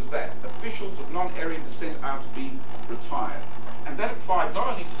harsh as that. Officials of non-Aryan descent are to be retired. And that applied not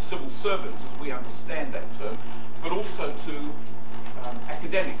only to civil servants, as we understand that term, but also to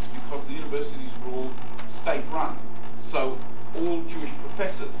academics, because the universities were all state-run. So all Jewish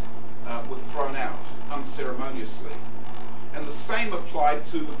professors were thrown out unceremoniously. And the same applied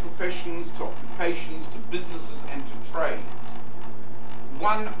to the professions, to occupations, to businesses, and to trades.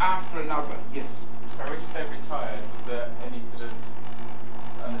 One after another. Yes? So when you say retired, was there any sort of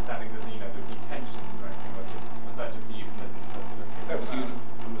understanding that, you know, there would be pensions or anything, or just, was that just a euphemism for sort of... That was a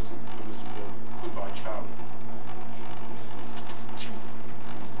euphemism for goodbye, Charlie.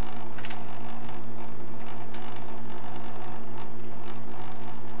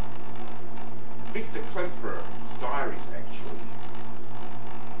 Victor Klemperer's diaries actually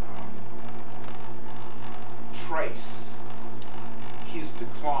trace his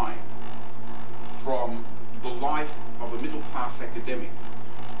decline from the life of a middle-class academic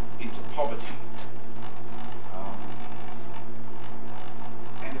into poverty.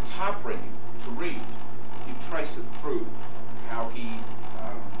 And it's heartbreaking to read. You trace it through how he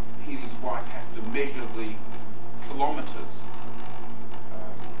and his wife have to measure the kilometres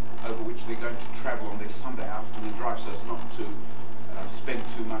over which they're going to travel on their Sunday afternoon drive so as not to spend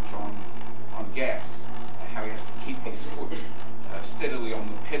too much on gas. How he has to keep his foot steadily on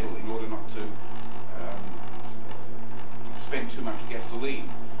the pedal in order not to spend too much gasoline.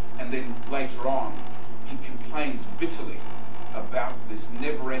 And then later on, he complains bitterly about this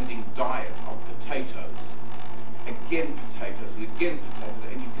never-ending diet of potatoes. Again potatoes and again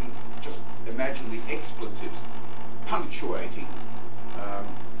potatoes, and you can just imagine the expletives punctuating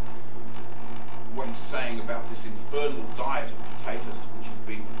what he's saying about this infernal diet of potatoes to which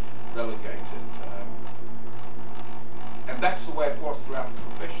he's been relegated. And that's the way it was throughout the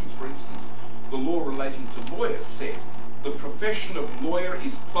professions. For instance, the law relating to lawyers said, the profession of lawyer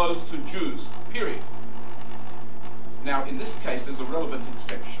is closed to Jews, period. Now, in this case, there's a relevant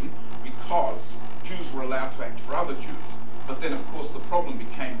exception because Jews were allowed to act for other Jews. But then, of course, the problem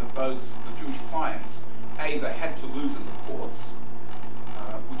became that the Jewish clients, A, they had to lose in the courts,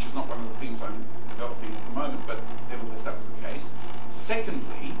 which is not one of the themes I'm developing at the moment, but nevertheless that was the case.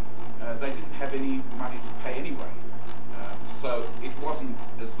 Secondly, they didn't have any money to pay anyway. So it wasn't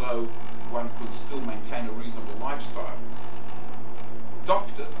as though one could still maintain a reasonable lifestyle.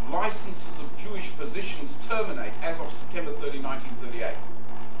 Doctors, licenses of Jewish physicians terminate as of September 30, 1938.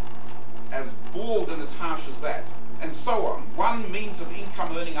 As bald and as harsh as that. And so on. One means of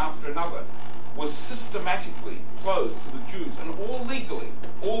income earning after another was systematically closed to the Jews, and all legally,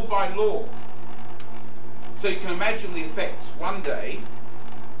 all by law. So you can imagine the effects. One day,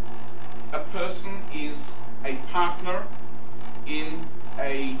 a person is a partner in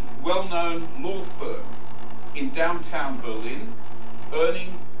a well-known law firm in downtown Berlin,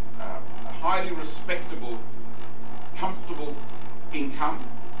 earning a highly respectable, comfortable income,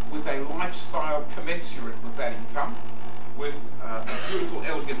 with a lifestyle commensurate with that income, with a beautiful,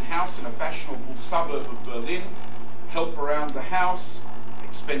 elegant house in a fashionable suburb of Berlin, help around the house,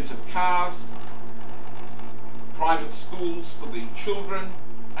 expensive cars, private schools for the children,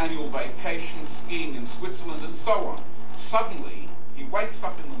 annual vacations, skiing in Switzerland, and so on. Suddenly, he wakes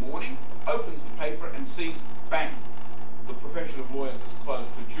up in the morning, opens the paper, and sees, bang, the profession of lawyers is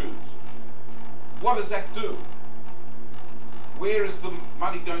closed to Jews. What does that do? Where is the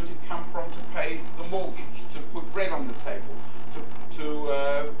money going to come from to pay the mortgage, to put bread on the table, to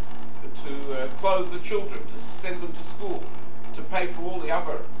clothe the children, to send them to school, to pay for all the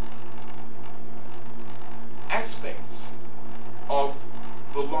other aspects of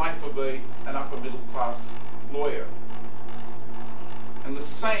the life of an upper middle class lawyer? And the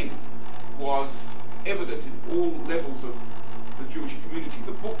same was evident in all levels of the Jewish community.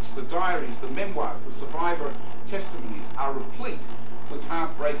 The books, the diaries, the memoirs, the survivor testimonies are replete with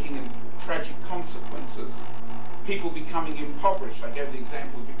heartbreaking and tragic consequences. People becoming impoverished. I gave the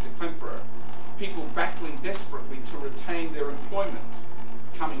example of Victor Klemperer. People battling desperately to retain their employment,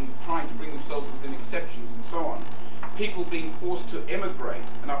 trying to bring themselves within exceptions and so on. People being forced to emigrate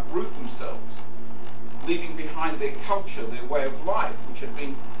and uproot themselves, leaving behind their culture, their way of life, which had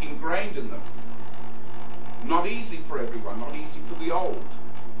been ingrained in them. Not easy for everyone, not easy for the old.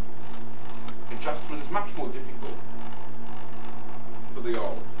 Adjustment is much more difficult for the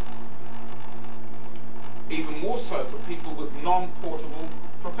old. Even more so for people with non-portable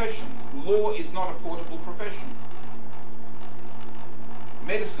professions. Law is not a portable profession.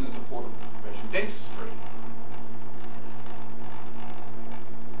 Medicine is a portable profession. Dentistry.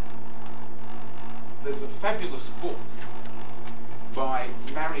 There's a fabulous book by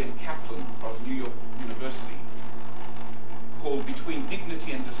Marion Kaplan of New York University called Between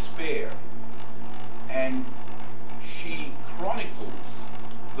Dignity and Despair, and she chronicles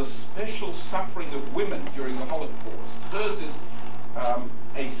the special suffering of women during the Holocaust. Hers is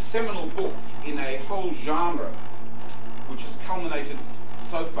a seminal book in a whole genre which has culminated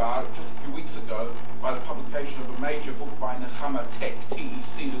so far, just a few weeks ago, by the publication of a major book by Nechama Tech,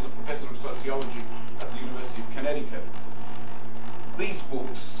 T.E.C., who's a professor of sociology at the University of Connecticut. These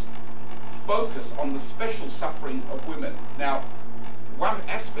books focus on the special suffering of women. Now, one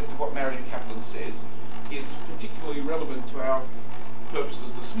aspect of what Marion Kaplan says is particularly relevant to our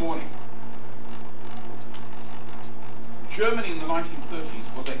purposes this morning. Germany in the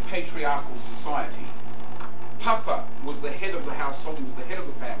 1930s was a patriarchal society. Papa was the head of the household, he was the head of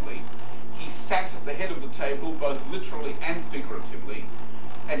the family. He sat at the head of the table, both literally and figuratively,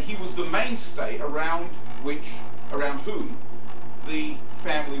 and he was the mainstay around whom the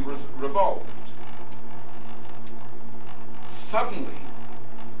family revolved. Suddenly,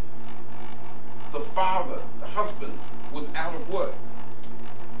 the father, the husband, was out of work,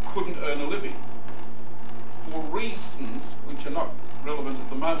 couldn't earn a living. For reasons which are not relevant at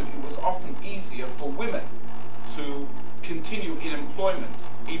the moment, it was often easier for women to continue in employment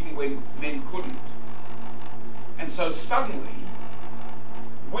even when men couldn't. And so suddenly,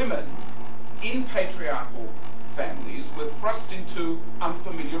 women in patriarchal families were thrust into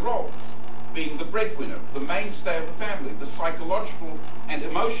unfamiliar roles, being the breadwinner, the mainstay of the family, the psychological and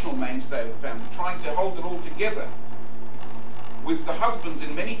emotional mainstay of the family, trying to hold it all together, with the husbands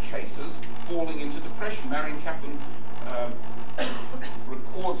in many cases falling into depression. Marion Kaplan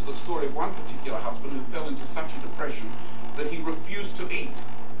records the story of one particular husband who fell into such a depression that he refused to eat,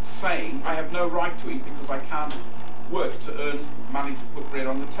 saying, I have no right to eat because I can't work to earn money to put bread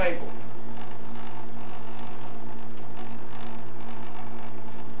on the table.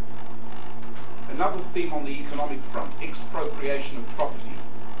 Another theme on the economic front, expropriation of property.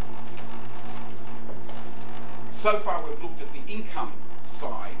 So far we've looked at the income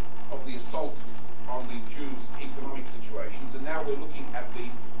side of the assault on the Jews' economic situations, and now we're looking at the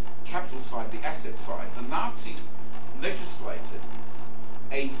capital side, the asset side. The Nazis legislated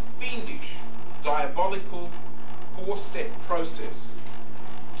a fiendish, diabolical, four-step process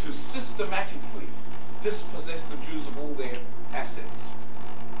to systematically dispossess the Jews of all their assets,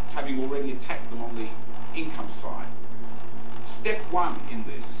 having already attacked them on the income side. Step one in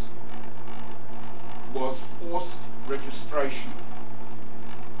this was forced registration.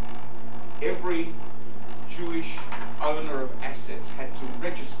 Every Jewish owner of assets had to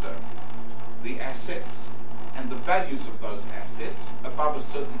register the assets and the values of those assets above a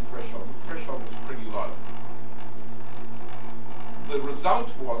certain threshold. The threshold was pretty low. The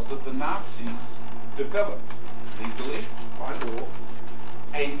result was that the Nazis developed, legally, by law,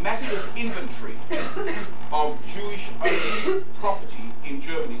 a massive inventory of Jewish-owned property in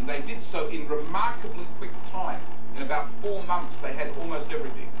Germany. And they did so in remarkably quick time. In about 4 months, they had almost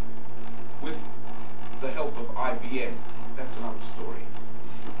everything, with the help of IBM. That's another story.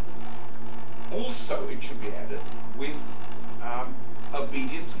 Also, it should be added, with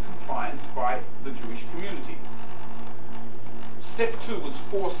obedience and compliance by the Jewish community. Step two was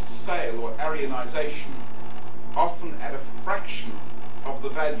forced sale or Aryanization, often at a fraction of the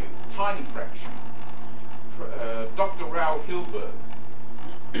value, tiny fraction. Dr. Raoul Hilberg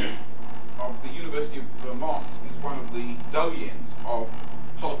of the University of Vermont is one of the doyens of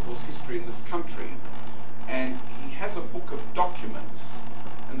Holocaust history in this country, and he has a book of documents,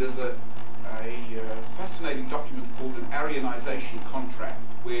 and there's a fascinating document called an Aryanization contract,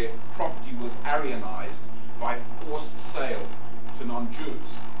 where property was Aryanized by forced sale to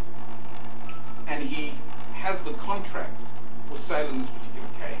non-Jews. And he has the contract for sale in this particular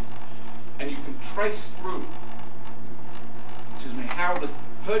case, and you can trace through, how the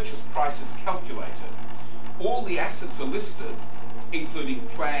purchase price is calculated. All the assets are listed, including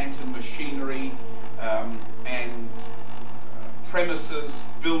plant and machinery, and premises,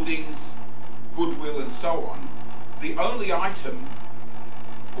 buildings, goodwill, and so on. The only item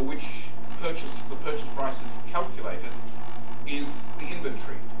for which the purchase price is calculated is the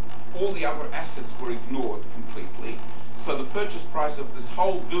inventory. All the other assets were ignored completely. So the purchase price of this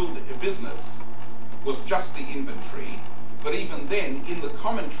whole business was just the inventory. But even then, in the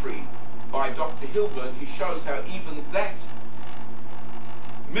commentary by Dr. Hilberg, he shows how even that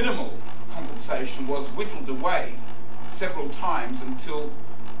minimal compensation was whittled away several times until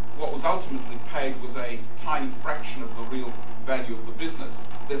what was ultimately paid was a tiny fraction of the real value of the business.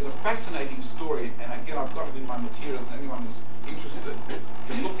 There's a fascinating story, and again, I've got it in my materials, and anyone who's interested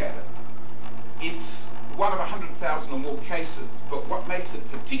can look at it. It's one of 100,000 or more cases, but what makes it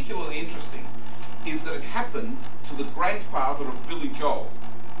particularly interesting is that it happened to the grandfather of Billy Joel.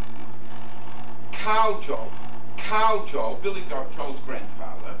 Carl Joel, Billy Joel's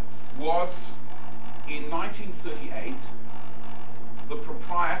grandfather, was in 1938 the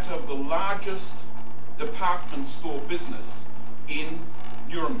proprietor of the largest department store business in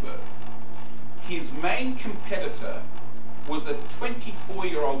Nuremberg. His main competitor was a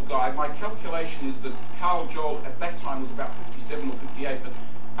 24-year-old guy. My calculation is that Carl Joel at that time was about 57 or 58, but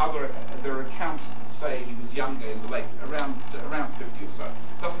there are accounts that say he was younger in the late, around 50 or so.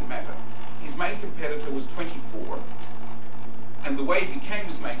 Doesn't matter. His main competitor was 24, and the way he became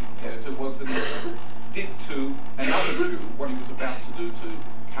his main competitor was that he did to another Jew what he was about to do to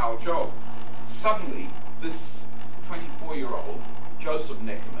Carl Joel. Suddenly, this 24-year-old, Joseph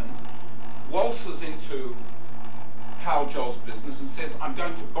Neckermann, waltzes into Carl Joel's business and says, I'm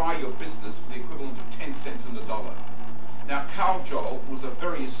going to buy your business for the equivalent of 10 cents in the dollar. Now, Carl Joel was a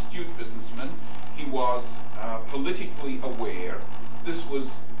very astute businessman. He was politically aware. This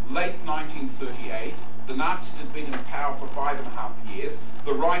was late 1938. The Nazis had been in power for 5.5 years.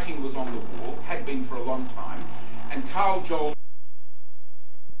 The writing was on the wall, had been for a long time. And Carl Joel,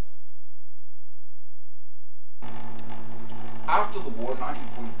 after the war in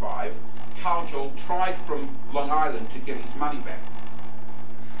 1945, Carl Joel tried from Long Island to get his money back.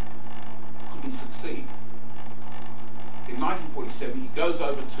 Couldn't succeed. In 1947, he goes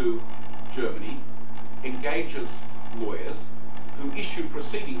over to Germany, engages lawyers who issue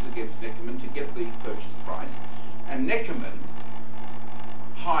proceedings against Neckermann to get the purchase price, and Neckermann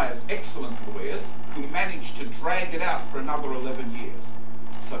hires excellent lawyers who manage to drag it out for another 11 years.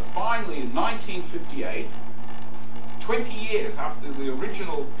 So finally, in 1958, 20 years after the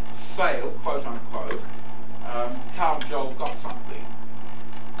original sale, quote unquote, Carl Joel got something.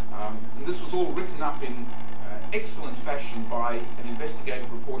 And this was all written up in excellent fashion by an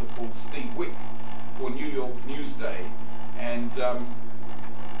investigative reporter called Steve Wick for New York Newsday. And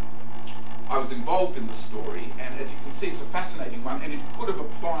I was involved in the story, and as you can see, it's a fascinating one, and it could have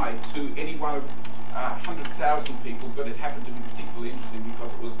applied to any one of 100,000 people, but it happened to be particularly interesting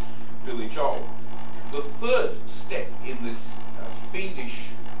because it was Billy Joel. The third step in this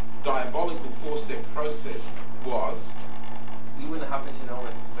fiendish, diabolical four-step process was... You wouldn't happen to know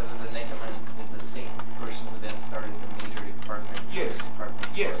whether the Neckerman is the same person who then started the major department? Yes,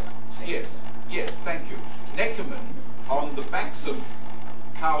 yes, thank you. Neckerman, on the backs of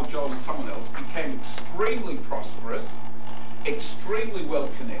Carl Joel and someone else, became extremely prosperous, extremely well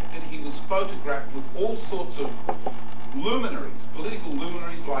connected. He was photographed with all sorts of luminaries, political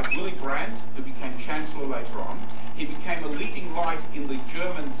luminaries like Willy Brandt, who became Chancellor later on. He became a leading light in the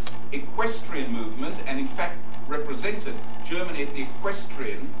German equestrian movement, and in fact represented Germany at the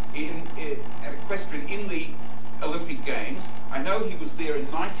equestrian in the Olympic Games. I know he was there in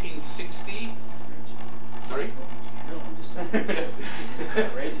 1960. Sorry? No, I'm just saying. It's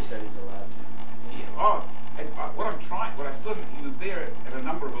outrageous that he's allowed to. Yeah, what I still he was there at a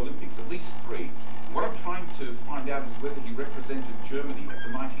number of Olympics, at least 3. What I'm trying to find out is whether he represented Germany at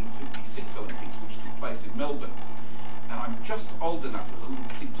the 1956 Olympics, which took place in Melbourne. And I'm just old enough as a little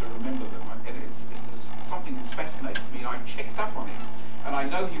kid to remember them, and it's something that's fascinated me, and I checked up on him. And I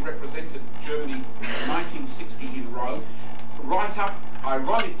know he represented Germany in 1960 in Rome, right up,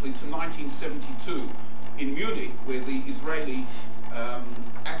 ironically, to 1972 in Munich, where the Israeli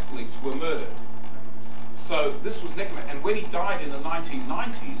athletes were murdered. So this was Neckerman, and when he died in the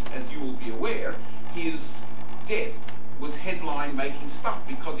 1990s, as you will be aware, his death was headline-making stuff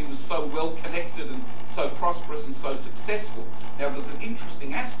because he was so well-connected and so prosperous and so successful. Now, there's an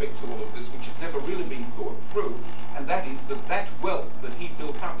interesting aspect to all of this which has never really been thought through, and that is that that wealth that he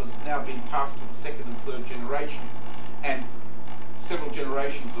built up has now been passed to the second and third generations, and several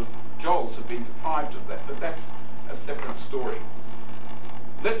generations of Joels have been deprived of that, but that's a separate story.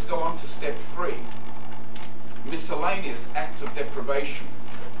 Let's go on to step 3. Miscellaneous acts of deprivation.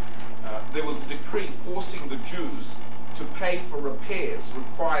 There was a decree forcing the Jews to pay for repairs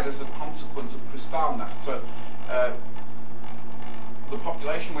required as a consequence of Kristallnacht. So the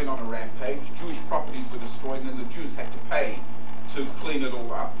population went on a rampage, Jewish properties were destroyed, and then the Jews had to pay to clean it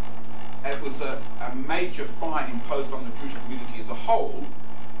all up. It was a major fine imposed on the Jewish community as a whole,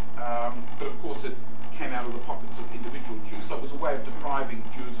 but of course it came out of the pockets of individual Jews, so it was a way of depriving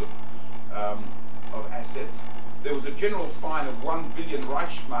Jews of assets. There was a general fine of 1 billion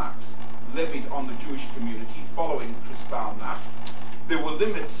Reichsmarks levied on the Jewish community following Kristallnacht. There were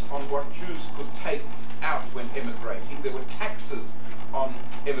limits on what Jews could take out when emigrating. There were taxes on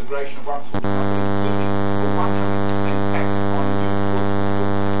emigration of one sort or another, including a 100% tax on new goods which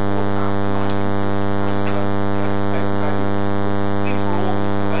were brought after 1943. So you had to pay the value of the goods. These were all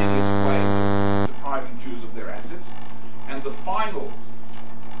miscellaneous ways of depriving Jews of their assets. And the final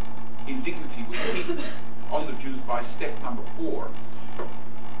indignity was heaped on the Jews by step number 4.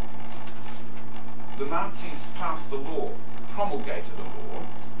 The Nazis passed a law, promulgated a law,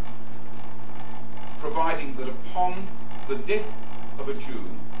 providing that upon the death of a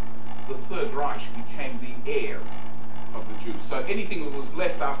Jew, the Third Reich became the heir of the Jews. So anything that was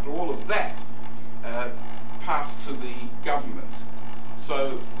left after all of that passed to the government.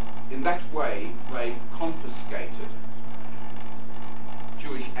 So in that way, they confiscated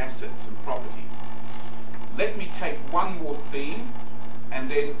Jewish assets and property. Let me take one more theme, and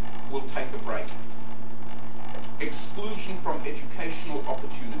then we'll take a break. Exclusion from educational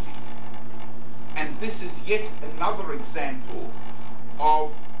opportunities. And this is yet another example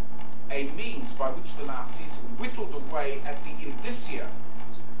of a means by which the Nazis whittled away at the indicia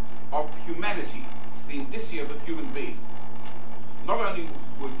of humanity, the indicia of a human being. Not only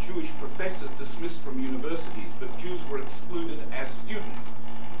were Jewish professors dismissed from universities, but Jews were excluded as students.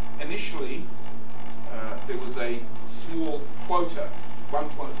 Initially, there was a small quota,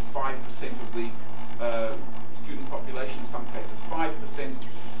 1.5% of the student population, in some cases 5%.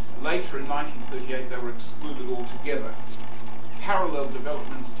 Later in 1938 they were excluded altogether. Parallel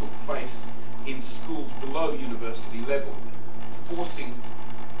developments took place in schools below university level, forcing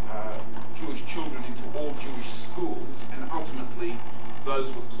Jewish children into all Jewish schools, and ultimately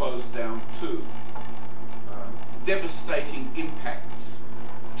those were closed down too. Devastating impacts,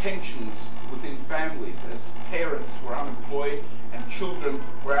 tensions within families as parents were unemployed and children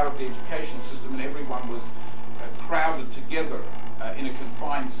were out of the education system, and everyone was crowded together in a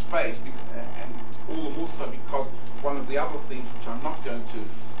confined space, and all the more so because one of the other themes, which I'm not going to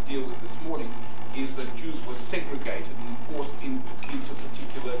deal with this morning, is that Jews were segregated and forced into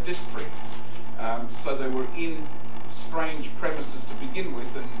particular districts. So they were in strange premises to begin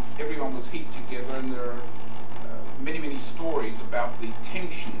with, and everyone was heaped together, and there are many, many stories about the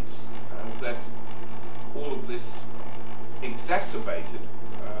tensions that all of this exacerbated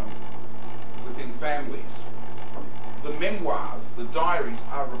within families. The memoirs, the diaries,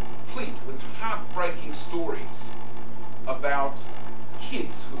 are replete with heartbreaking stories about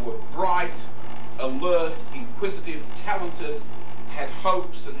kids who were bright, alert, inquisitive, talented, had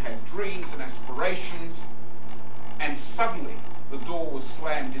hopes and had dreams and aspirations, and suddenly the door was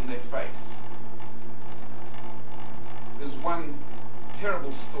slammed in their face. There's one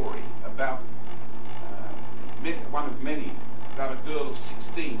terrible story about, one of many, about a girl of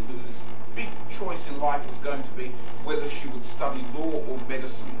 16 whose big choice in life was going to be whether she would study law or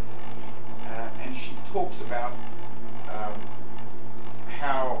medicine. And she talks about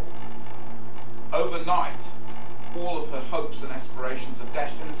how overnight all of her hopes and aspirations are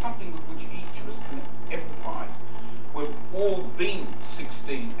dashed, and it's something with which each of us can empathise. We've all been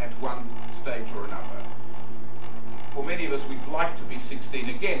 16 at one stage or another. For many of us, we'd like to be 16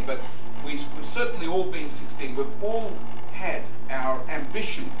 again, but we've certainly all been 16. We've all had our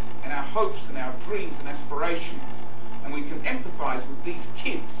ambitions and our hopes and our dreams and aspirations, and we can empathise with these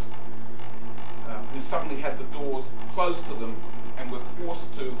kids who suddenly had the doors closed to them and were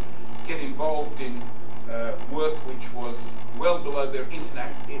forced to get involved in work which was well below their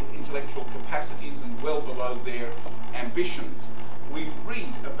intellectual capacities and well below their ambitions. We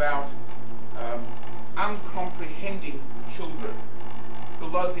read about uncomprehending children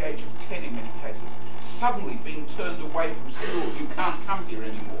below the age of 10 in many cases, suddenly being turned away from school. You can't come here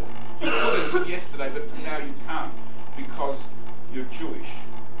anymore. You could until yesterday, but from now you can't because you're Jewish.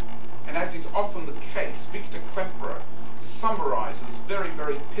 And as is often the case, Victor Klemperer summarises very,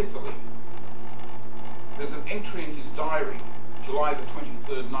 very pithily. There's an entry in his diary, July the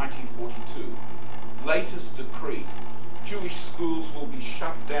 23rd, 1942. Latest decree: Jewish schools will be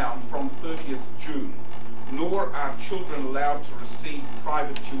shut down from 30th June, nor are children allowed to receive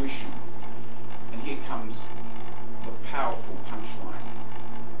private tuition. And here comes the powerful punchline: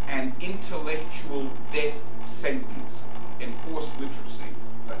 an intellectual death sentence. Enforced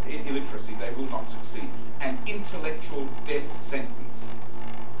illiteracy, they will not succeed. An intellectual death sentence.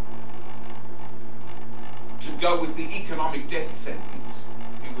 To go with the economic death sentence,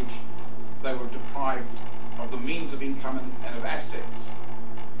 in which they were deprived of the means of income and of assets.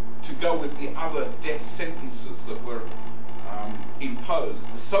 To go with the other death sentences that were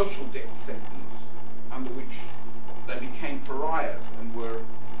imposed, the social death sentence, under which they became pariahs and were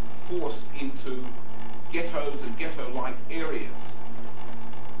forced into ghettos and ghetto-like areas.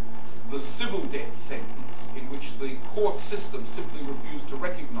 The civil death sentence, in which the court system simply refused to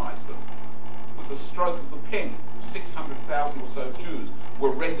recognise them. With a stroke of the pen, 600,000 or so Jews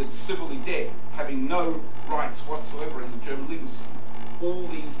were rendered civilly dead, having no rights whatsoever in the German legal system. All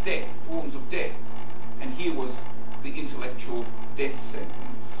these forms of death, and here was the intellectual death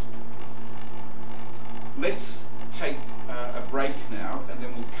sentence. Let's take a break now, and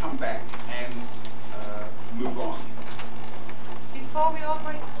then we'll come back and move on. Before we all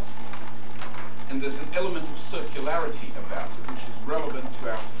break. And there's an element of circularity about it, which is relevant to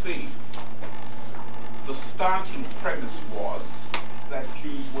our theme. The starting premise was that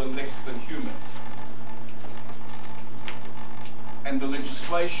Jews were less than human. And the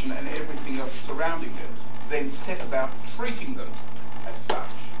legislation and everything else surrounding it then set about treating them as such.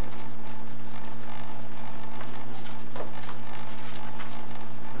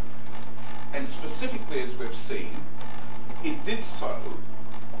 And specifically, as we've seen, it did so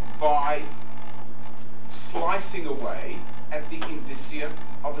by slicing away at the indicia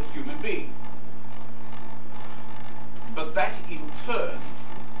of a human being. But that in turn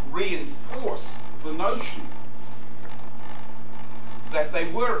reinforced the notion that they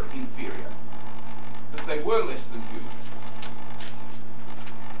were inferior, that they were less than human.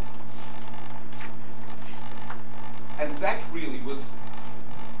 And that really was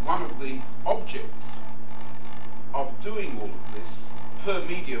one of the objects of doing all of this per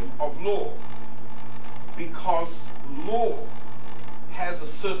medium of law, because law has a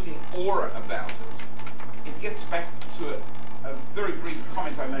certain aura about it. It gets back to a very brief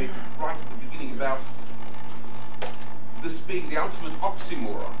comment I made right at the beginning about this being the ultimate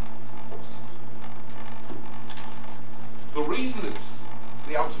oxymoron. The reason it's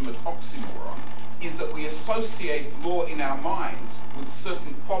the ultimate oxymoron is that we associate law in our minds with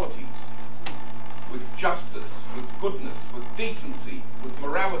certain qualities, with justice, with goodness, with decency, with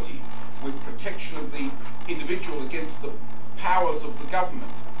morality, with protection of the individual against the powers of the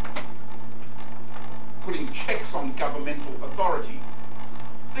government, putting checks on governmental authority.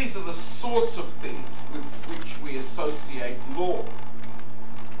 These are the sorts of things with which we associate law.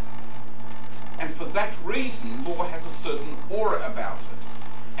 And for that reason, law has a certain aura about it.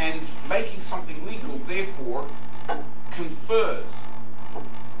 And making something legal, therefore, confers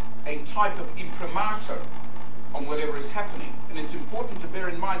a type of imprimatur on whatever is happening. And it's important to bear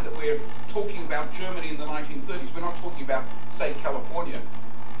in mind that we're talking about Germany in the 1930s. We're not talking about, say, California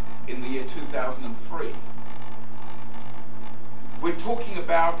in the year 2003. We're talking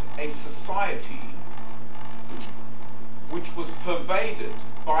about a society which was pervaded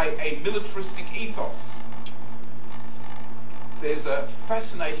by a militaristic ethos. There's a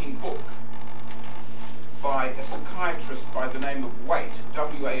fascinating book by a psychiatrist by the name of Waite,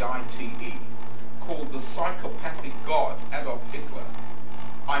 W-A-I-T-E, called The Psychopathic God, Adolf Hitler.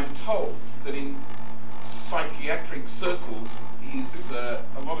 I'm told that in psychiatric circles,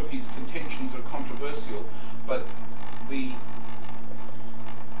 a lot of his contentions are controversial, but the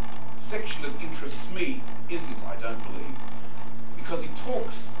section that interests me isn't, I don't believe, because he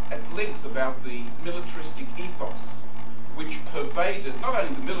talks at length about the militaristic ethos which pervaded not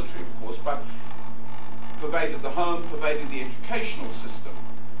only the military, of course, but pervaded the home, pervaded the educational system.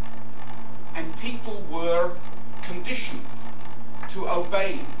 And people were conditioned to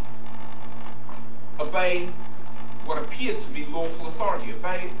obeying what appeared to be lawful authority,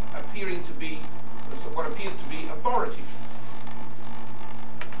 appearing to be what appeared to be authority.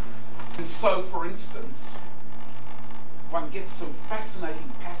 And so, for instance, one gets some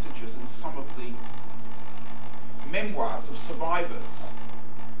fascinating passages in some of the memoirs of survivors.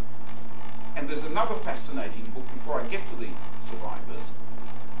 And there's another fascinating book, before I get to the survivors,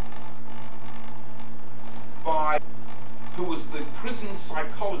 who was the prison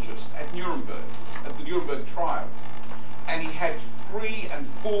psychologist at Nuremberg, at the Nuremberg trials. And he had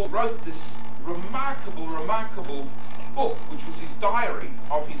wrote this remarkable book, which was his diary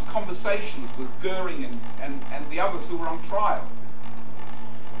of his conversations with Goering and the others who were on trial.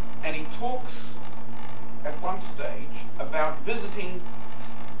 And he talks at one stage about visiting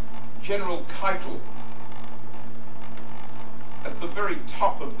General Keitel at the very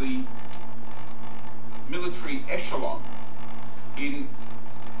top of the military echelon in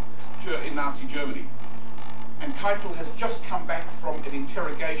Nazi Germany. And Keitel has just come back from an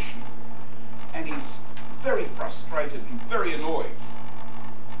interrogation, and he's very frustrated and very annoyed.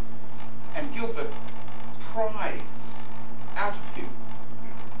 And Gilbert pries out of him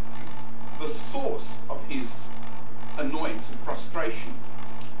the source of his annoyance and frustration.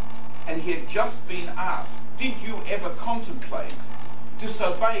 And he had just been asked, did you ever contemplate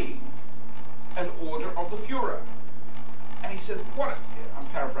disobeying an order of the Fuhrer? And he says, I'm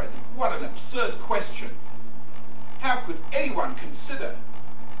paraphrasing, what an absurd question. How could anyone consider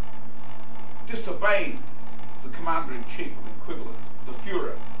disobeying the commander-in-chief of the equivalent, the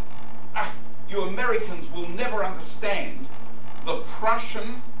Fuhrer? You Americans will never understand the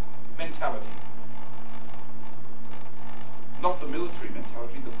Prussian mentality. Not the military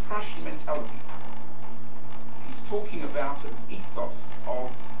mentality, the Prussian mentality. He's talking about an ethos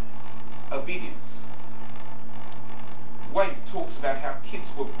of obedience. Waite talks about how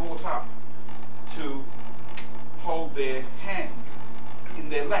kids were brought up to hold their hands in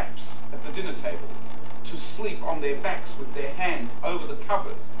their laps at the dinner table, to sleep on their backs with their hands over the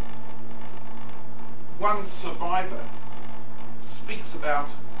covers. One survivor speaks about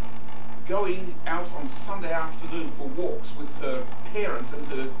going out on Sunday afternoon for walks with her parents and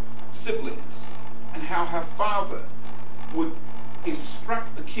her siblings, and how her father would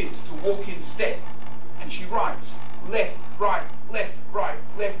instruct the kids to walk in step. And she writes, left, right, left, right,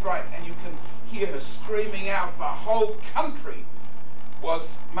 left, right, and you can hear her screaming out, the whole country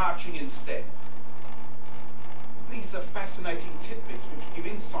was marching in step. These are fascinating tidbits which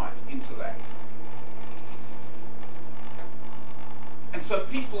give insight into that. And so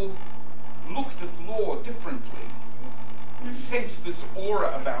people looked at law differently, sensed this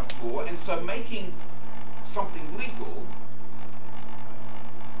aura about law, and so making something legal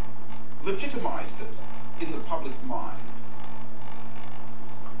legitimized it in the public mind.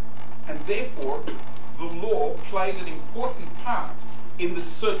 And therefore, the law played an important part in the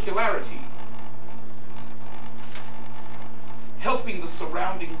circularity, helping the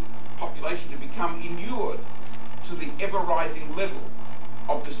surrounding population to become inured to the ever-rising level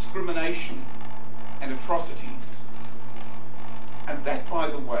of discrimination and atrocities. And that, by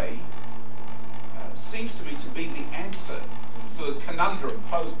the way, seems to me to be the answer to the conundrum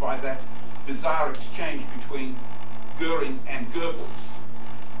posed by that bizarre exchange between Goering and Goebbels.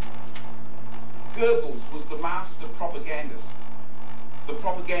 Goebbels was the master propagandist, the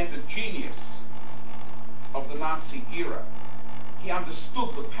propaganda genius of the Nazi era. He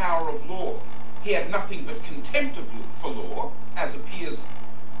understood the power of law. He had nothing but contempt for law, as appears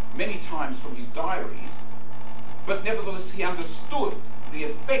many times from his diaries, but nevertheless he understood the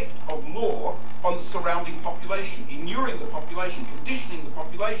effect of law on the surrounding population, inuring the population, conditioning the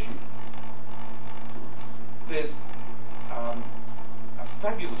population. There's a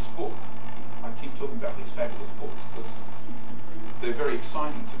fabulous book. I keep talking about these fabulous books because they're very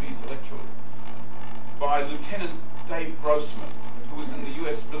exciting to me intellectually, by Lieutenant Dave Grossman, who was in the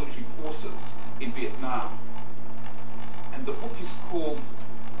US military forces in Vietnam. And the book is called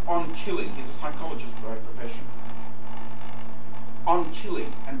On Killing. He's a psychologist by profession. On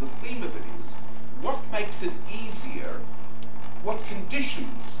Killing. And the theme of it is, what makes it easier, what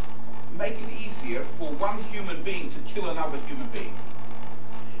conditions make it easier for one human being to kill another human being?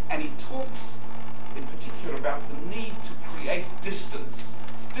 And he talks in particular about the need to create distance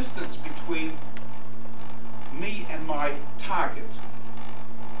between me and my target.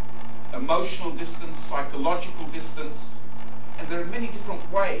 Emotional distance, psychological distance, and there are many different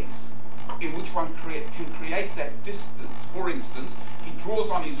ways in which one can create that distance. For instance, he draws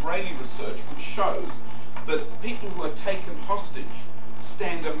on Israeli research which shows that people who are taken hostage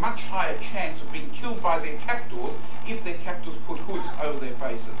stand a much higher chance of being killed by their captors if their captors put hoods over their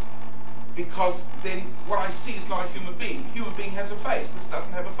faces. Because then what I see is not a human being. A human being has a face. This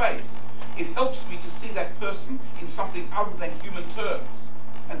doesn't have a face. It helps me to see that person in something other than human terms,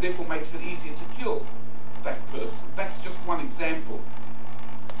 and therefore makes it easier to kill that person. That's just one example.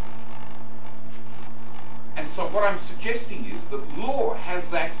 And so what I'm suggesting is that law has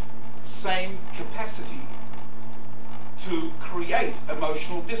that same capacity to create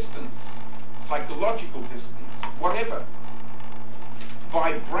emotional distance, psychological distance, whatever,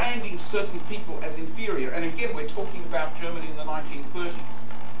 by branding certain people as inferior. And again, we're talking about Germany in the 1930s.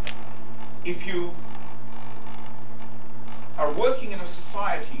 If you are working in a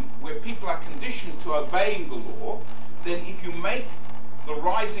society where people are conditioned to obeying the law, then if you make the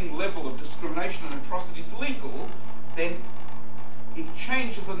rising level of discrimination and atrocities legal, then it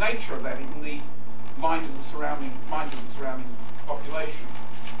changes the nature of that in the mind of the surrounding population.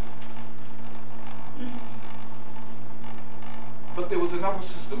 But there was another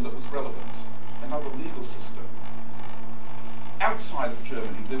system that was relevant, another legal system. Outside of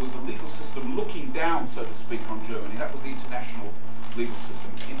Germany, there was a legal system looking down, so to speak, on Germany. That was the international legal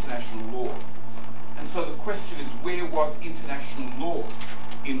system, international law. And so the question is, where was international law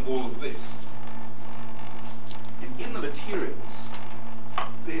in all of this? And in the materials,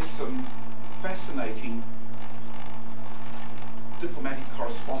 there's some fascinating diplomatic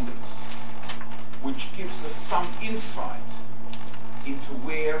correspondence which gives us some insight into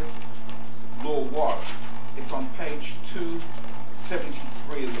where law was. It's on page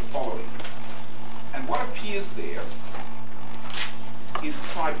 273 of the following. And what appears there is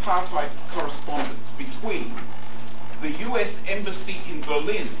tripartite correspondence between the US Embassy in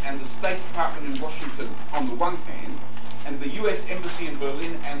Berlin and the State Department in Washington on the one hand, and the US Embassy in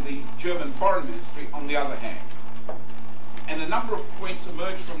Berlin and the German Foreign Ministry on the other hand. And a number of points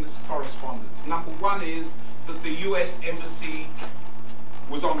emerge from this correspondence. Number one is that the US Embassy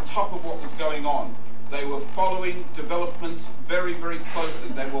was on top of what was going on. They were following developments very, very closely.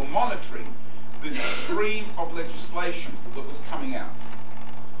 They were monitoring this stream of legislation that was coming out.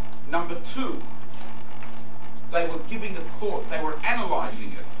 Number two, they were giving it thought. They were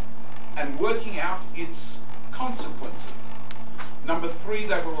analyzing it and working out its consequences. Number three,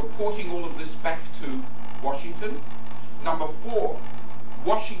 they were reporting all of this back to Washington. Number four,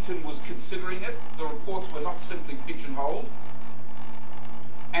 Washington was considering it. The reports were not simply pigeonholed.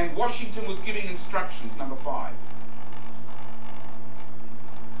 And Washington was giving instructions, number five.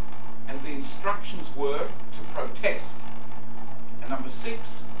 And the instructions were to protest. And number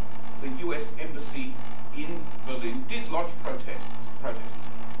six, the US Embassy in Berlin did lodge protests.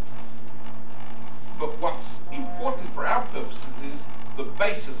 But what's important for our purposes is the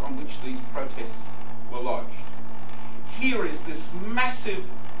basis on which these protests were lodged. Here is this massive,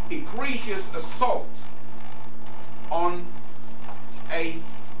 egregious assault on a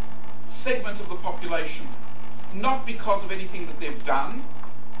segment of the population, not because of anything that they've done,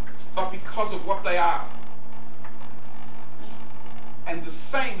 but because of what they are. And the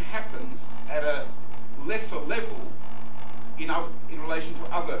same happens at a lesser level in relation to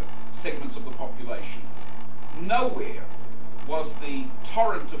other segments of the population. Nowhere was the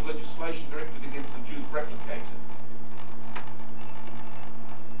torrent of legislation directed against the Jews replicated.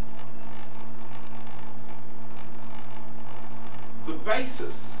 The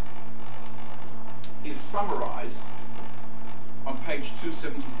basis is summarized on page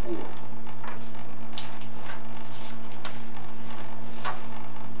 274.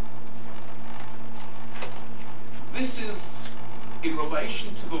 This is in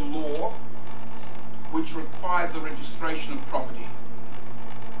relation to the law which required the registration of property.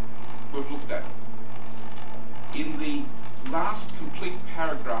 We've looked at it. In the last complete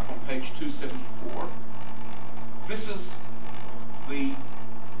paragraph on page 274, this is the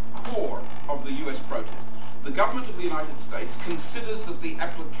core of the US protest. The government of the United States considers that the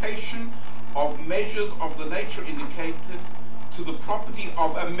application of measures of the nature indicated to the property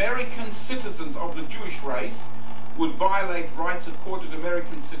of American citizens of the Jewish race would violate rights accorded to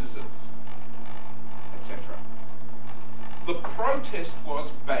American citizens, etc. The protest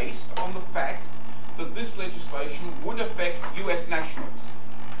was based on the fact that this legislation would affect US nationals,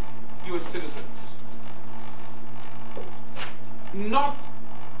 US citizens. Not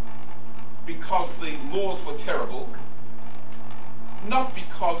because the laws were terrible, not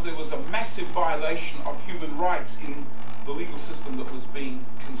because there was a massive violation of human rights in the legal system that was being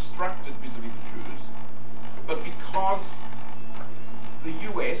constructed vis-a-vis the Jews, but because the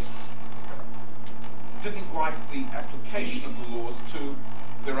US didn't like the application of the laws to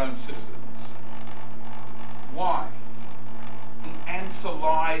their own citizens. Why? The answer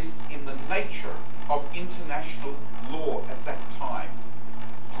lies in the nature of international law at that time.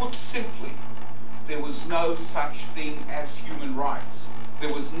 Put simply, there was no such thing as human rights.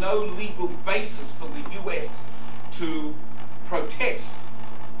 There was no legal basis for the US to protest.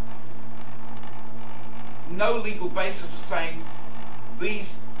 No legal basis for saying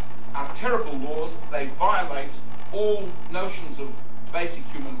these are terrible laws, they violate all notions of basic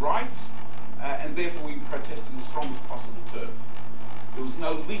human rights, and therefore we protest in the strongest possible terms. There was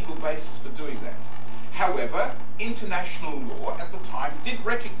no legal basis for doing that. However, international law at the time did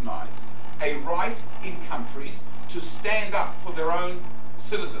recognize a right in countries to stand up for their own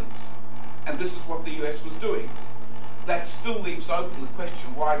citizens, and this is what the US was doing. That still leaves open the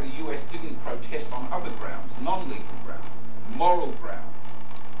question why the US didn't protest on other grounds, non-legal grounds, moral grounds,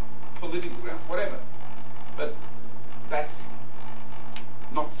 political grounds, whatever. But that's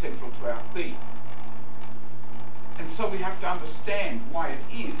not central to our theme. And so we have to understand why it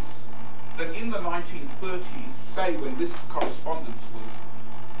is that in the 1930s, say when this correspondence was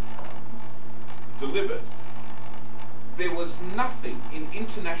delivered, there was nothing in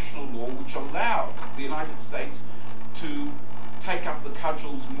international law which allowed the United States to take up the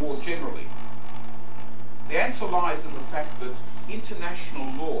cudgels more generally. The answer lies in the fact that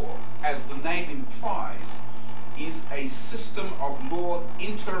international law, as the name implies, is a system of law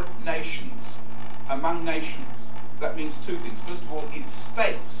inter-nations, among nations. That means two things. First of all, it's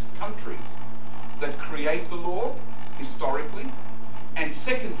states, countries, that create the law, historically, and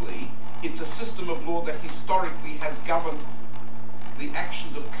secondly, it's a system of law that historically has governed the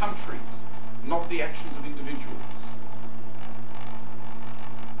actions of countries, not the actions of individuals,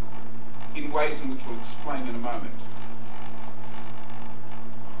 in ways in which we'll explain in a moment.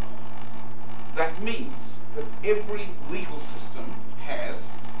 That means that every legal system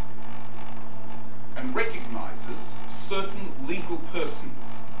has and recognizes certain legal persons.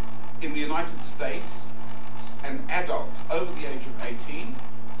 In the United States, an adult over the age of 18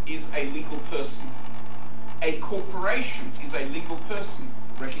 is a legal person. A corporation is a legal person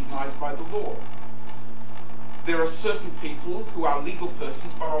recognized by the law. There are certain people who are legal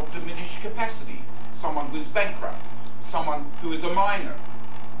persons but of diminished capacity. Someone who is bankrupt, someone who is a minor,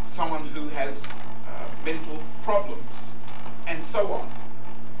 someone who has mental problems, and so on.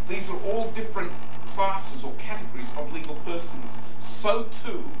 These are all different classes or categories of legal persons. So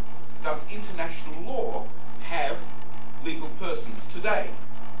too does international law have legal persons today.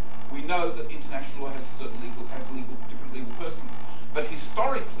 We know that international law has different legal persons, but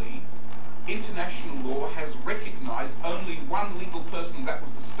historically, international law has recognized only one legal person, that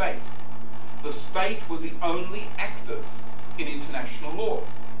was the state. The state were the only actors in international law.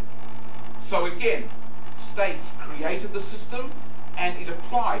 So again, states created the system and it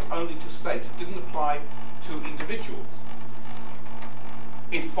applied only to states. It didn't apply to individuals.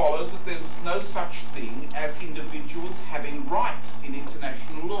 It follows that there's no such thing as individuals having rights in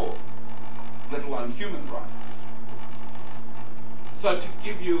international law, let alone human rights. So to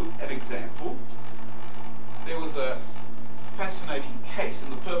give you an example, there was a fascinating case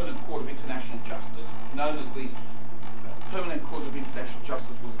in the Permanent Court of International Justice, known as the Permanent Court of International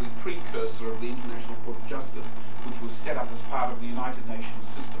Justice was the precursor of the International Court of Justice, which was set up as part of the United Nations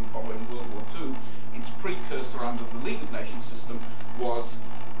system following World War II. Its precursor under the League of Nations system was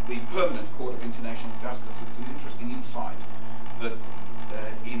the Permanent Court of International Justice. It's an interesting insight that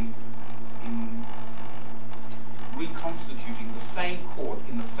in reconstituting the same court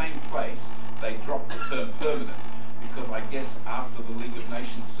in the same place, they dropped the term permanent, because I guess after the League of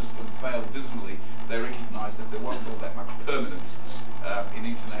Nations system failed dismally, they recognised that there wasn't all that much permanence in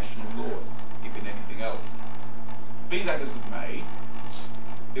international law, if in anything else. Be that as it may,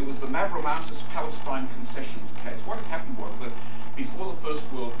 it was the Mavromatis Palestine concessions case. What had happened was that before the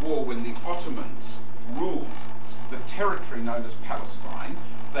First World War, when the Ottomans ruled the territory known as Palestine,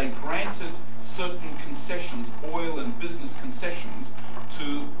 they granted certain concessions, oil and business concessions,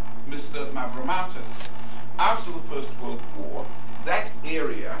 to Mr. Mavromatis. After the First World War, that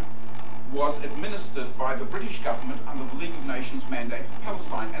area was administered by the British government under the League of Nations mandate for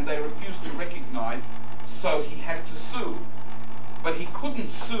Palestine, and they refused to recognise, so he had to sue. But he couldn't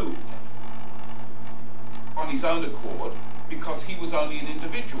sue on his own accord because he was only an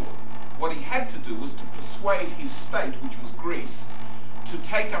individual. What he had to do was to persuade his state, which was Greece, to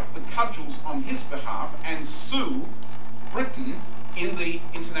take up the cudgels on his behalf and sue Britain in the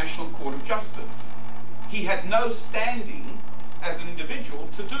International Court of Justice. He had no standing as an individual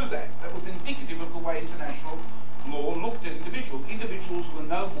to do that. That was indicative of the way international law looked at individuals. Individuals were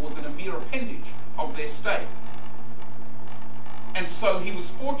no more than a mere appendage of their state. And so he was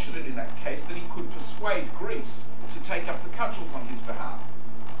fortunate in that case that he could persuade Greece to take up the cudgels on his behalf.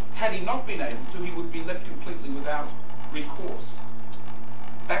 Had he not been able to, he would be left completely without recourse.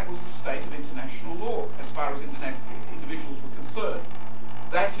 That was the state of international law as far as individuals were concerned.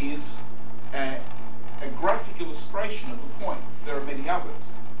 That is a graphic illustration of the point. There are many others.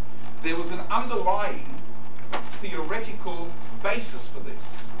 There was an underlying theoretical basis for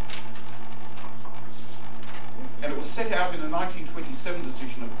this. And it was set out in a 1927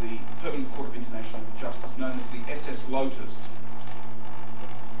 decision of the Permanent Court of International Justice known as the SS Lotus.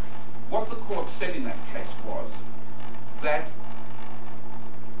 What the court said in that case was that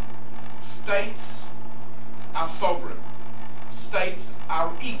states are sovereign, states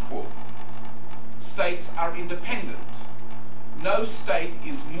are equal, states are independent. No state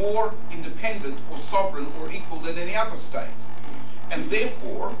is more independent or sovereign or equal than any other state. And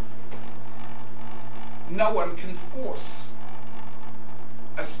therefore, no one can force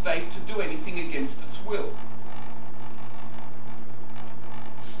a state to do anything against its will.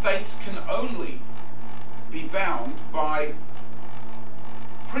 States can only be bound by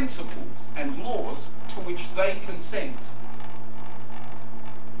principles and laws to which they consent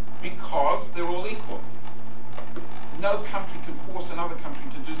because they're all equal. No country can force another country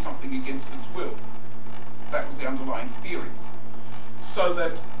to do something against its will. That was the underlying theory. So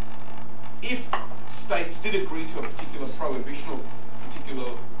that if states did agree to a particular prohibition or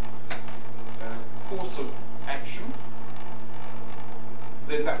particular course of action,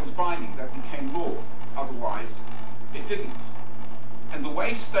 then that was binding, that became law. Otherwise, it didn't. And the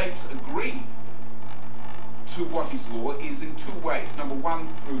way states agree to what is law is in two ways. Number one,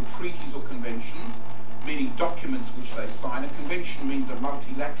 through treaties or conventions, meaning documents which they sign. A convention means a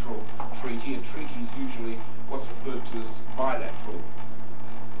multilateral treaty. A treaty is usually what's referred to as bilateral.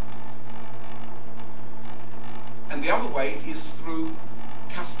 And the other way is through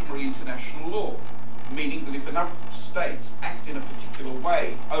customary international law, meaning that if enough states act in a particular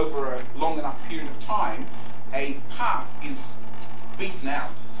way over a long enough period of time, a path is beaten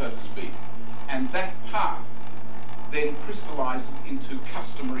out, so to speak, and that path then crystallizes into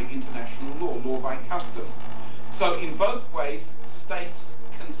customary international law, law by custom. So in both ways, states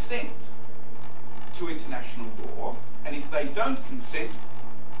consent to international law, and if they don't consent,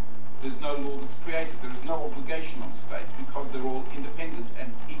 there's no law that's created. There is no obligation on states because they're all independent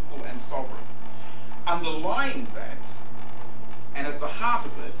and equal and sovereign. Underlying that, and at the heart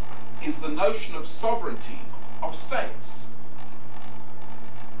of it, is the notion of sovereignty of states,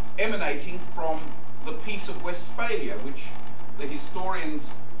 emanating from the Peace of Westphalia, which the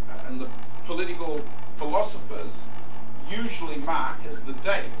historians and the political philosophers usually mark as the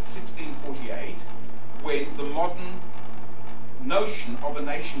date, 1648, when the modern notion of a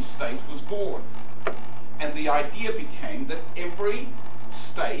nation state was born. And the idea became that every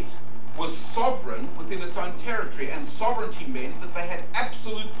state was sovereign within its own territory, and sovereignty meant that they had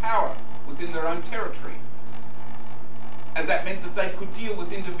absolute power within their own territory. And that meant that they could deal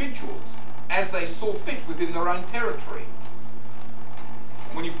with individuals as they saw fit within their own territory.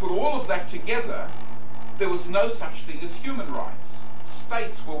 When you put all of that together, there was no such thing as human rights.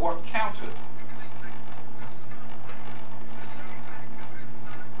 States were what counted.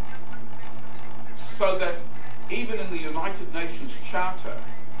 So that even in the United Nations Charter,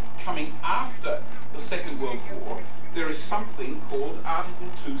 coming after the Second World War, there is something called Article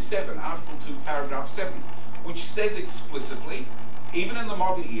 2.7, Article 2, Paragraph 7, which says explicitly, even in the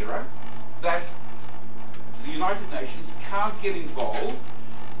modern era, that the United Nations can't get involved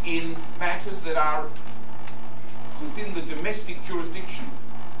in matters that are within the domestic jurisdiction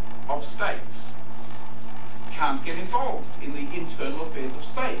of states, can't get involved in the internal affairs of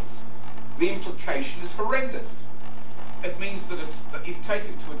states. The implication is horrendous. It means that if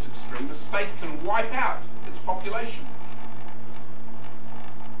taken to its extreme, a state can wipe out its population.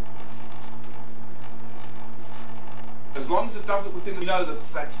 As long as it does it within, we know that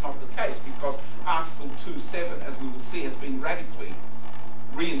that's not the case, because Article 2.7, as we will see, has been radically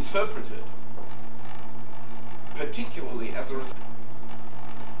reinterpreted, particularly as a result.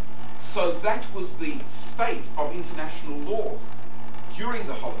 So that was the state of international law during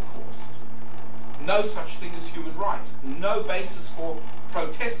the Holocaust. No such thing as human rights. No basis for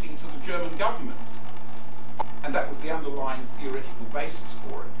protesting to the German government. And that was the underlying theoretical basis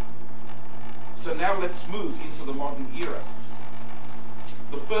for it. So now let's move into the modern era.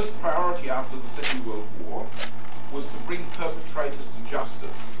 The first priority after the Second World War was to bring perpetrators to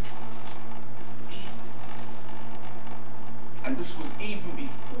justice. And this was even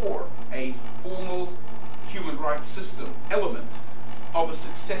before a formal human rights system element of a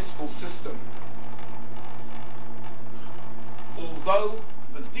successful system. Although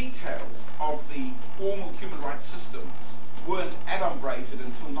the details of the formal human rights system weren't adumbrated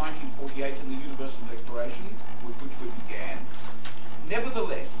until 1948 in the Universal Declaration, with which we began,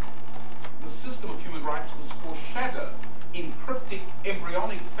 nevertheless, the system of human rights was foreshadowed in cryptic,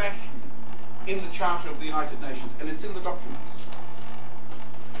 embryonic fashion in the Charter of the United Nations, and it's in the documents.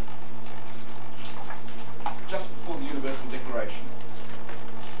 Just before the Universal Declaration.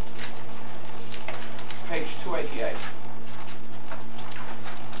 Page 288.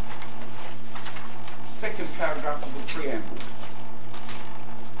 Second paragraph of the preamble.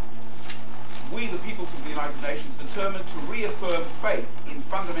 We, the peoples of the United Nations, determined to reaffirm faith in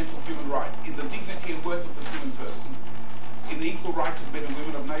fundamental human rights, in the dignity and worth of the human person, in the equal rights of men and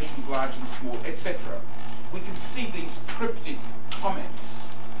women of nations large and small, etc. We can see these cryptic comments.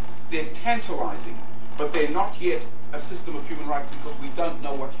 They're tantalizing, but they're not yet a system of human rights, because we don't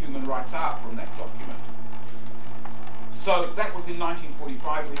know what human rights are from that document. So that was in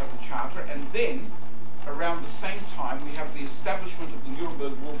 1945, we have the Charter, and then around the same time we have the establishment of the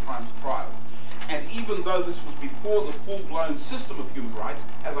Nuremberg War Crimes trials. And even though this was before the full-blown system of human rights,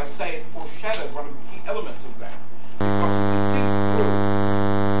 as I say, it foreshadowed one of the key elements of that. Because if we think through,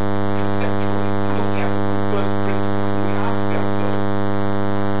 conceptually, look at it from first principles, and we ask ourselves,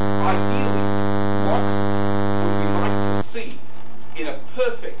 ideally, what would we like to see in a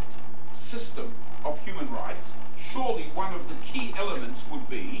perfect system of human rights? Surely one of the key elements would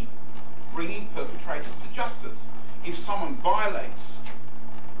be bringing perpetrators to justice. If someone violates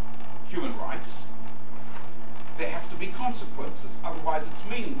human rights, there have to be consequences, otherwise it's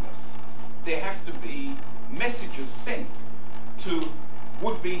meaningless. There have to be messages sent to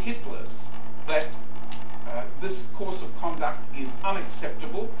would-be Hitlers that this course of conduct is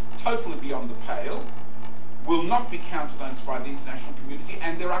unacceptable, totally beyond the pale, will not be countenanced by the international community,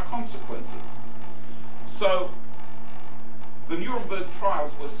 and there are consequences. So the Nuremberg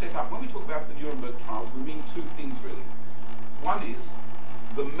trials were set up. When we talk about the Nuremberg trials, we mean two things really. One is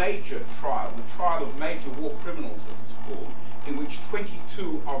the major trial, the trial of major war criminals, as it's called, in which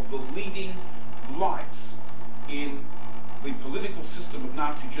 22 of the leading lights in the political system of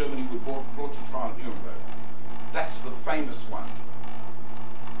Nazi Germany were brought to trial at Nuremberg. That's the famous one.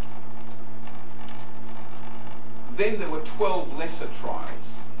 Then there were 12 lesser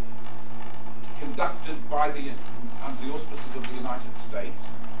trials conducted by under the auspices of the United States,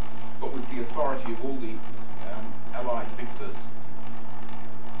 but with the authority of all the Allied victors,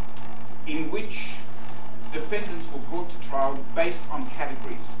 in which defendants were brought to trial based on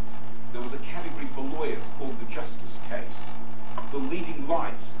categories. There was a category for lawyers called the justice case. The leading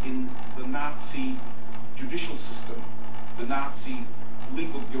lights in the Nazi judicial system, the Nazi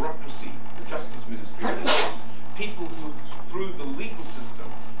legal bureaucracy, the justice ministry, and so on. People who, through the legal system,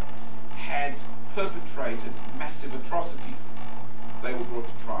 had perpetrated massive atrocities. They were brought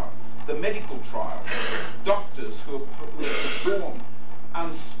to trial. The medical trial, doctors who performed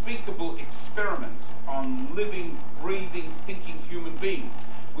unspeakable experiments on living, breathing, thinking human beings,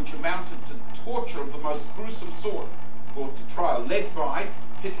 which amounted to torture of the most gruesome sort, brought to trial, led by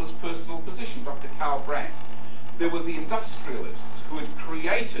Hitler's personal physician, Dr. Karl Brandt. There were the industrialists who had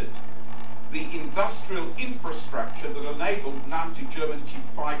created the industrial infrastructure that enabled Nazi Germany to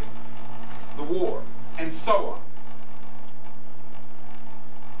fight the war, and so on.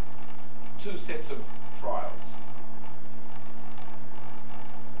 Two sets of trials.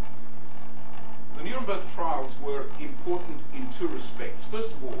 The Nuremberg trials were important in two respects.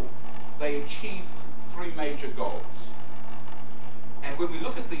 First of all, they achieved three major goals. And when we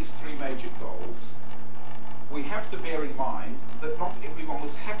look at these three major goals, we have to bear in mind that not everyone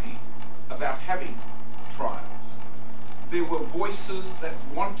was happy about having trials. There were voices that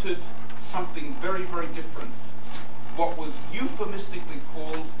wanted something very, very different, what was euphemistically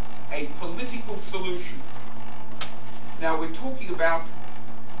called a political solution. Now we're talking about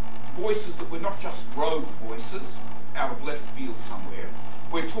voices that were not just rogue voices out of left field somewhere.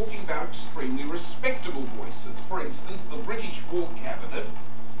 We're talking about extremely respectable voices. For instance, the British War Cabinet,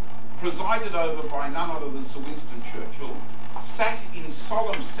 presided over by none other than Sir Winston Churchill, sat in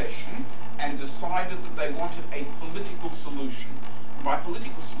solemn session and decided that they wanted a political solution. And by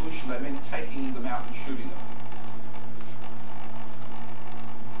political solution, they meant taking them out and shooting them.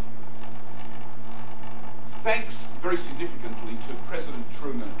 Thanks very significantly to President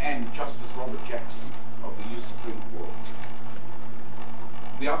Truman and Justice Robert Jackson of the US Supreme Court,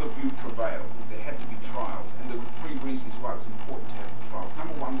 the other view prevailed, that there had to be trials, and there were three reasons why it was important to have the trials.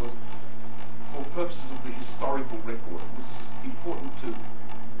 Number one was for purposes of the historical record. It was important to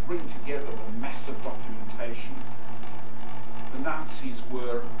bring together the massive documentation. The Nazis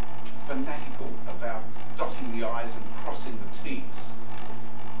were fanatical about dotting the I's and crossing the T's,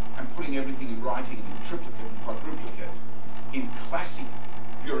 and putting everything in writing in triplicate and quadruplicate in classic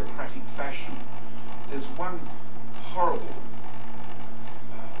bureaucratic fashion. There's one horrible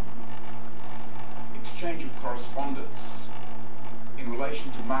exchange of correspondence in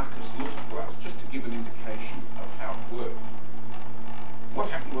relation to Marcus Luftglass, just to give an indication of how it worked. What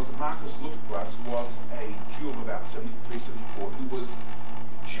happened was that Marcus Luftglass was a Jew of about 73, 74, who was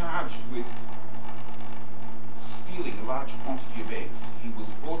charged with stealing a large quantity of eggs. He was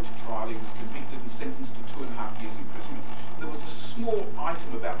brought to trial, he was convicted and sentenced to 2.5 years imprisonment. There was a small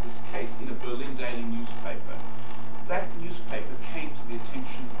item about this case in a Berlin daily newspaper. That newspaper came to the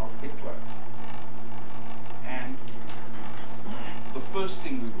attention of Hitler. And the first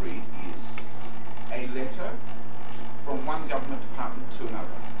thing we read is a letter from one government department to another,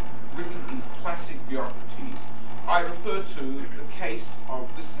 written in classic bureaucraties. I refer to the case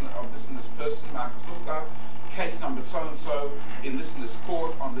of this and this person, Marcus Luftglass, case number so-and-so, in this and this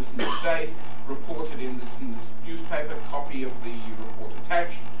court, on this and this date, reported in this and this newspaper, copy of the report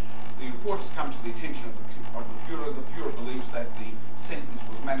attached. The report has come to the attention of the Führer. The Führer believes that the sentence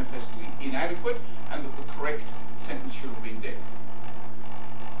was manifestly inadequate and that the correct sentence should have been death.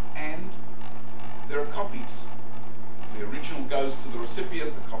 And there are copies. The original goes to the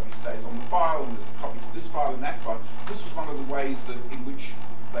recipient, the copy stays on the file, and there's a copy to this file and that file. This was one of the ways that in which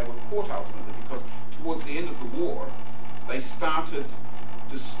they were caught ultimately, because towards the end of the war, they started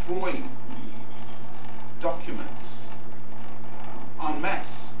destroying documents en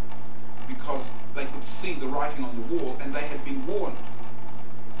masse because they could see the writing on the wall, and they had been warned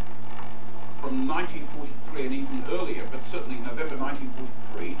from 1943 and even earlier, but certainly November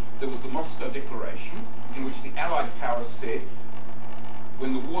 1943, there was the Moscow Declaration in which the Allied powers said,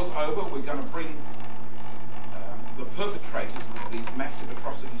 when the war's over, we're going to bring the perpetrators of these massive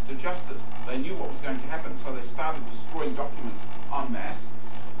atrocities to justice. They knew what was going to happen, so they started destroying documents en masse.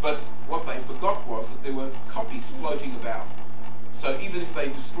 But what they forgot was that there were copies floating about. So even if they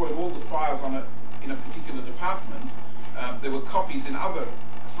destroyed all the files in a particular department, there were copies in other,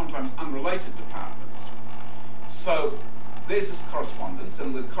 sometimes unrelated departments. So there's this correspondence,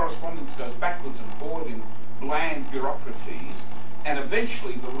 and the correspondence goes backwards and forward in bland bureaucraties, and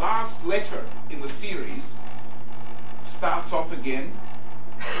eventually the last letter in the series starts off again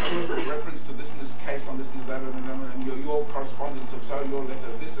with a reference to this and this case on this and that, and your correspondence of so, your letter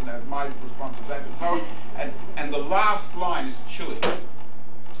of this and that, my response of that, and so on. And the last line is chilling.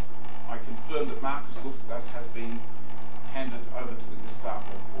 I confirm that Marcus Luftglass has been handed over to the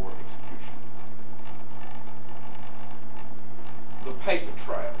Gestapo for execution. The paper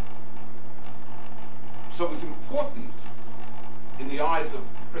trail. So it was important in the eyes of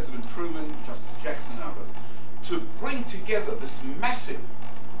President Truman, Justice Jackson and others, to bring together this massive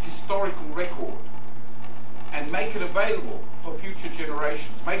historical record and make it available for future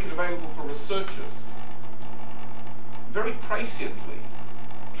generations, make it available for researchers. Very presciently,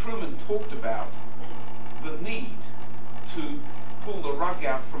 Truman talked about the need to pull the rug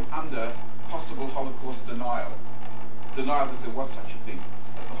out from under possible Holocaust denial that there was such a thing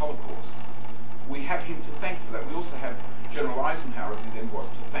as the Holocaust. We have him to thank for that. We also have General Eisenhower, as he then was,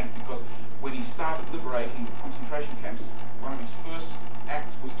 to thank, because when he started liberating the concentration camps, one of his first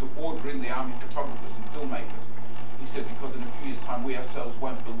acts was to order in the army photographers and filmmakers. He said, because in a few years' time we ourselves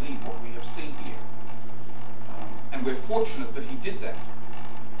won't believe what we have seen here. And we're fortunate that he did that.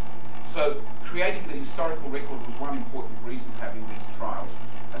 So creating the historical record was one important reason for having these trials.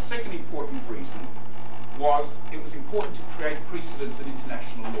 A second important reason was it was important to create precedents in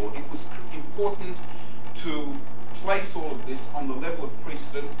international law. It was important to place all of this on the level of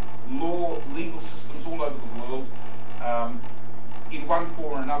precedent, law, legal systems all over the world, in one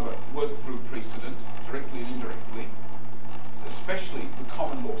form or another, work through precedent, directly and indirectly, especially the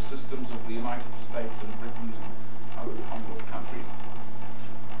common law systems of the United States and Britain and other Commonwealth countries.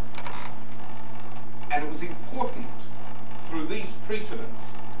 And it was important, through these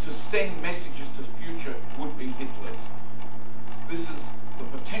precedents, to send messages to future would-be Hitlers. This is the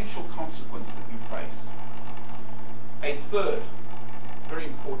potential consequence that you face. A third, very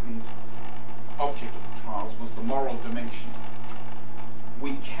important object of the trials was the moral dimension.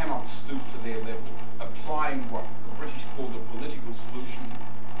 We cannot stoop to their level. Applying what the British called a political solution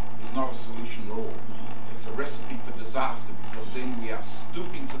is not a solution at all. It's a recipe for disaster, because then we are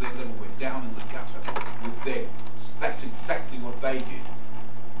stooping to their level. We're down in the gutter with them. That's exactly what they did.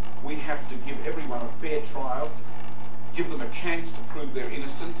 We have to give everyone a fair trial, give them a chance to prove their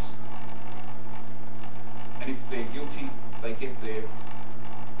innocence, and if they're guilty, they get their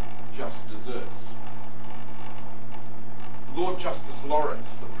just deserts. Lord Justice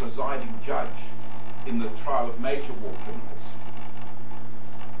Lawrence, the presiding judge in the trial of major war criminals,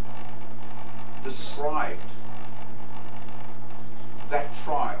 described that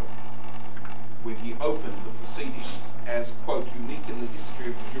trial when he opened the proceedings as, quote, unique in the history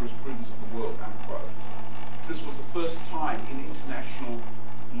of the jurisprudence of the world, unquote. This was the first time in international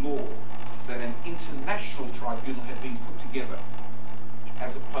law that an international tribunal had been put together,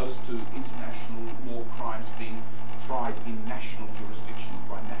 as opposed to international law crimes being tried in national jurisdictions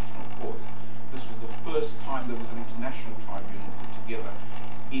by national courts. This was the first time there was an international tribunal put together.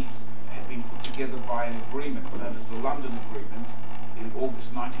 It had been put together by an agreement known as the London Agreement in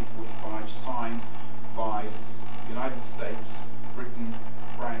August 1945, signed by the United States, Britain,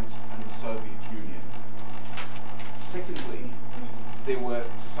 France, and the Soviet Union. Secondly, there were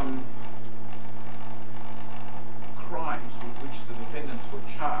some crimes with which the defendants were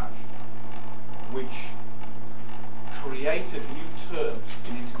charged, which created new terms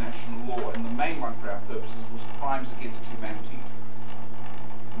in international law, and the main one for our purposes was crimes against humanity.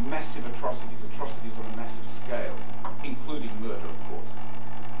 Massive atrocities, atrocities on a massive scale, including murder, of course,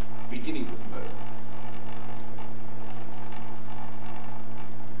 beginning with murder.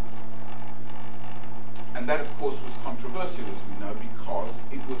 And that, of course, was controversial, as we know, because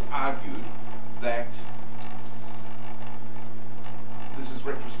it was argued that this is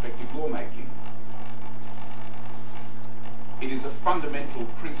retrospective lawmaking. It is a fundamental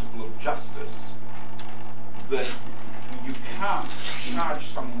principle of justice that you can't charge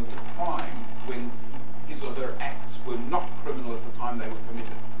someone with a crime when his or her acts were not criminal at the time they were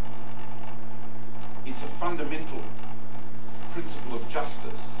committed. It's a fundamental principle of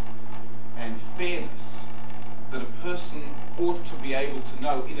justice and fairness that a person ought to be able to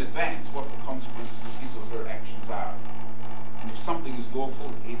know in advance what the consequences of his or her actions are. And if something is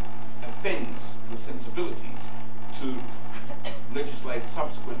lawful, it offends the sensibilities to legislate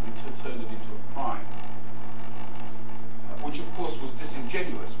subsequently to turn it into a crime. Which of course was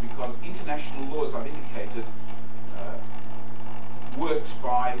disingenuous, because international law, as I've indicated, works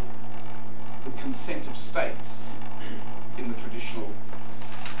by the consent of states in the traditional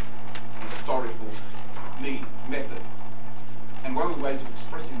historical method. And one of the ways of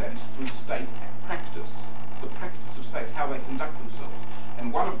expressing that is through state practice, the practice of states, how they conduct themselves.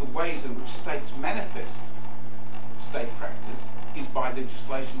 And one of the ways in which states manifest state practice is by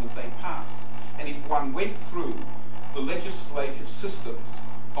legislation that they pass. And if one went through the legislative systems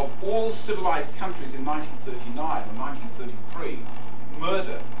of all civilized countries in 1939 or 1933,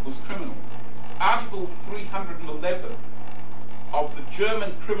 murder was criminal. Article 311 of the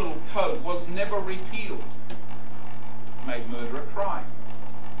German Criminal Code was never repealed, made murder a crime.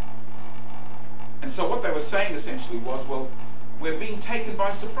 And so what they were saying essentially was, well, we're being taken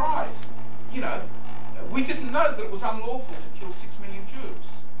by surprise. You know, we didn't know that it was unlawful to kill 6 million Jews.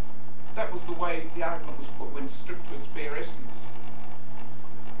 That was the way the argument was put when stripped to its bare essence.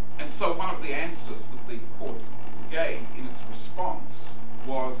 And so one of the answers that the court gave in its response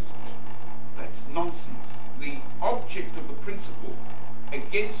was, that's nonsense. The object of the principle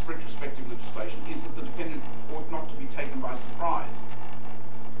against retrospective legislation is that the defendant ought not to be taken by surprise.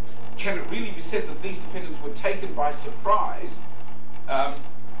 Can it really be said that these defendants were taken by surprise,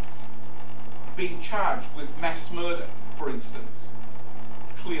 being charged with mass murder, for instance?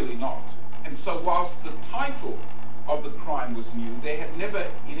 Clearly not. And so whilst the title of the crime was new, there had never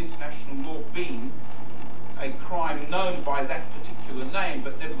in international law been a crime known by that particular name,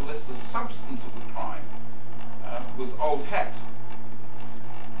 but nevertheless the substance of the crime was old hat.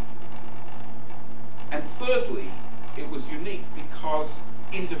 And thirdly, it was unique because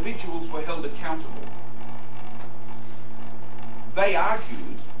individuals were held accountable. They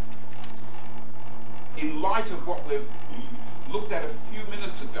argued, in light of what we've looked at a few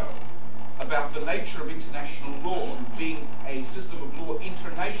minutes ago, about the nature of international law being a system of law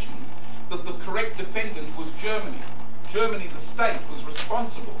internations, that the correct defendant was Germany. Germany, the state, was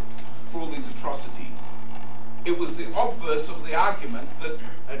responsible for all these atrocities. It was the obverse of the argument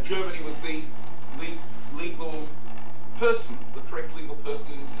that Germany was the legal person, the correct legal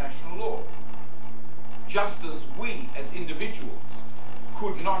person in international law. Just as we, as individuals,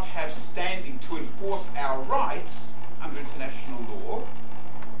 could not have standing to enforce our rights under international law,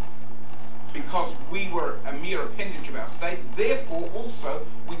 because we were a mere appendage of our state, therefore also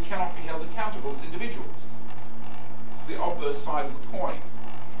we cannot be held accountable as individuals. It's the obverse side of the coin.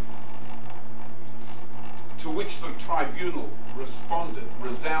 To which the tribunal responded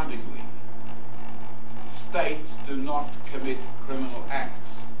resoundingly: states do not commit criminal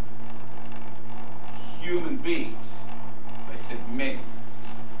acts. Human beings, they said men,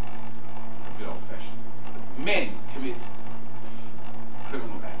 a bit old-fashioned, but men commit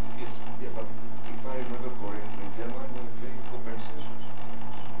criminal acts. Yes? Yeah, but if I remember correctly, Germany will pay compensations.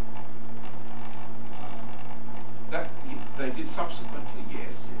 That they did subsequently,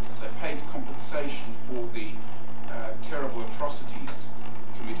 yes. They paid compensation for the terrible atrocities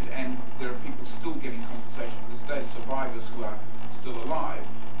committed, and there are people still getting compensation to this day, survivors who are still alive.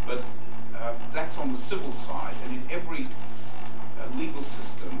 But that's on the civil side, and in every legal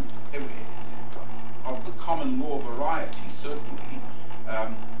system, of the common law variety, certainly,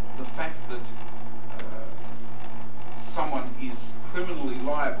 the fact that someone is criminally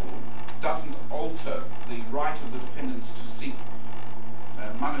liable doesn't alter the right of the defendants to seek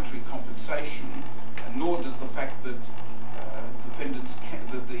monetary compensation, nor does the fact that the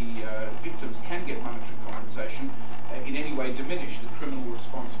victims can get monetary compensation in any way diminish the criminal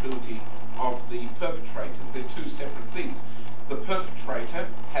responsibility of the perpetrators. They're two separate things. The perpetrator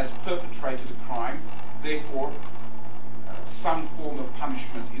has perpetrated a crime, therefore some form of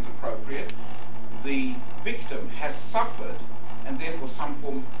punishment is appropriate. The victim has suffered, and therefore some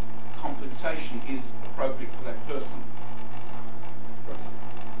form of compensation is appropriate for that person. But,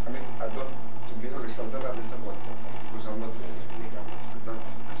 I mean, I don't, to be honest, I don't understand what you're saying, because I'm not legal. But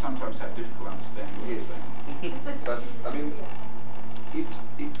I sometimes have difficult understanding what you're saying. but I mean, if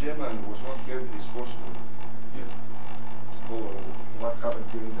Germany was not held responsible for what happened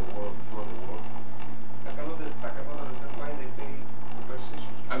during the war, before the war, I cannot understand why they pay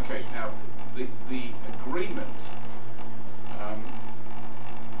compensation. Okay, now the agreement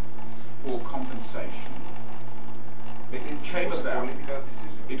for compensation, it came about. Political decision.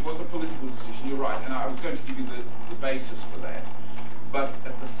 It was a political decision, you're right, and I was going to give you the basis for that. But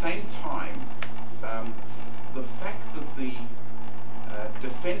at the same time, the fact that the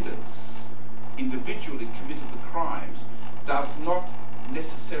defendants individually committed the crimes does not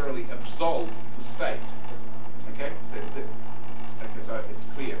necessarily absolve the state. Okay? Okay, so it's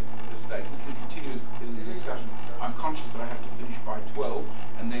clear at this stage. We can continue in the discussion. I'm conscious that I have to finish by 12,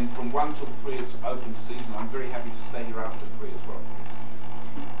 and then from 1 till 3 it's open season. I'm very happy to stay here after 3 as well.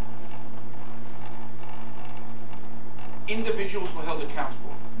 Individuals were held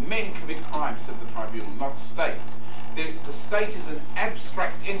accountable. Men commit crimes, said the tribunal, not states. The state is an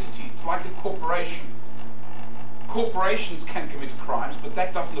abstract entity. It's like a corporation. Corporations can commit crimes, but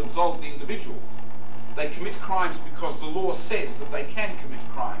that doesn't absolve the individuals. They commit crimes because the law says that they can commit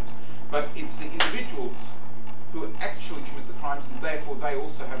crimes, but it's the individuals who actually commit the crimes, and therefore they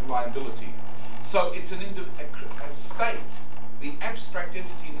also have liability. So it's a state, the abstract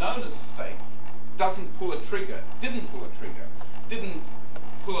entity known as a state, doesn't pull a trigger, didn't pull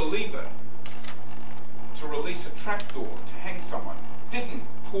a lever to release a trapdoor, to hang someone, didn't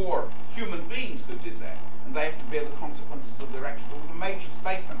pour human beings who did that, and they have to bear the consequences of their actions. It was a major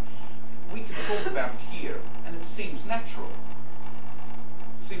statement. We can talk about it here, and it seems natural.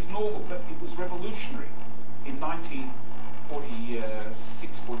 It seems normal, but it was revolutionary in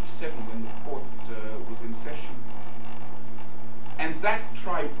 1946, 47, when the court was in session. And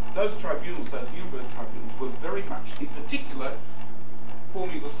those tribunals, those Nuremberg tribunals, were very much, in particular,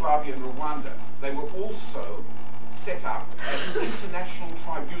 former Yugoslavia and Rwanda, they were also set up as international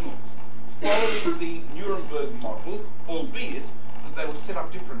tribunals, following the Nuremberg model, albeit that they were set up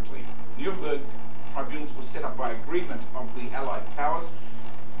differently. Nuremberg tribunals were set up by agreement of the Allied powers.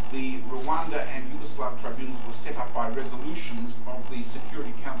 The Rwanda and Yugoslav tribunals were set up by resolutions of the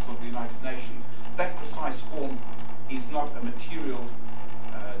Security Council of the United Nations. That precise form is not a material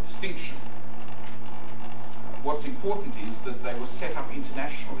distinction. What's important is that they were set up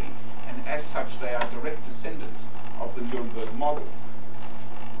internationally, and as such they are direct descendants of the Nuremberg model.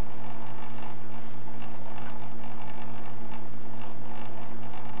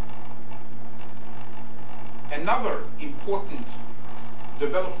 Another important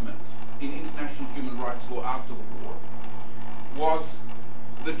development in international human rights law after the war was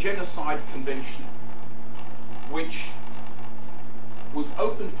the Genocide Convention, which was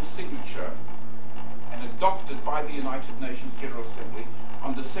open for signature and adopted by the United Nations General Assembly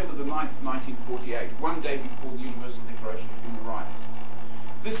on December the 9th, 1948, one day before the Universal Declaration of Human Rights.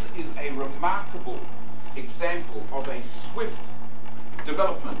 This is a remarkable example of a swift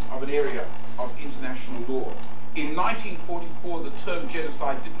development of an area of international law. In 1944, the term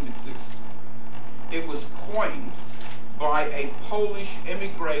genocide didn't exist. It was coined by a Polish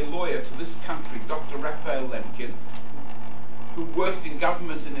emigre lawyer to this country, Dr. Raphael Lemkin, who worked in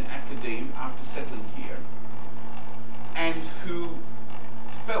government and in academia after settling here, and who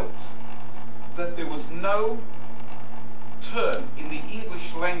felt that there was no term in the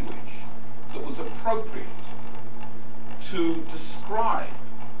English language that was appropriate to describe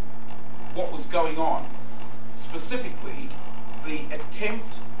what was going on, specifically the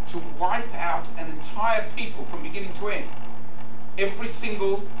attempt to wipe out an entire people from beginning to end. Every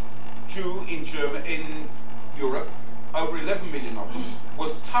single Jew in Europe, over 11 million of them,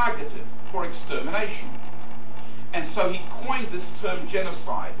 was targeted for extermination. And so he coined this term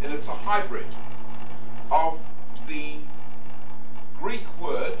genocide, and it's a hybrid of the Greek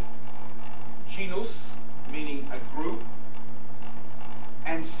word genus, meaning a group,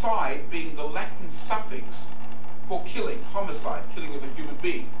 and side being the Latin suffix for killing, homicide, killing of a human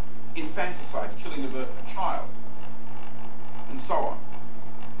being, infanticide, killing of a child, and so on.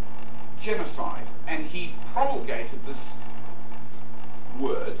 Genocide. And he promulgated this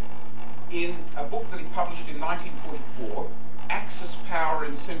word in a book that he published in 1944, Axis Power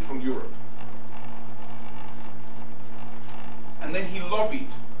in Central Europe. And then he lobbied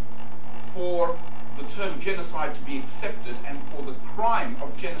for the term genocide to be accepted and for the crime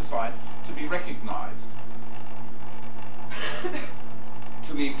of genocide to be recognized,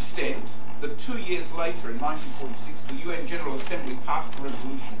 to the extent that 2 years later, in 1946, the UN General Assembly passed a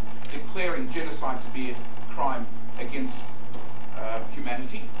resolution declaring genocide to be a crime against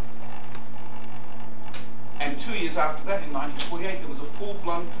humanity. And 2 years after that, in 1948, there was a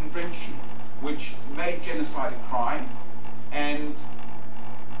full-blown convention which made genocide a crime and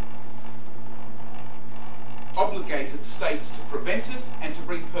obligated states to prevent it and to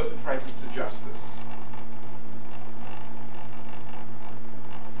bring perpetrators to justice.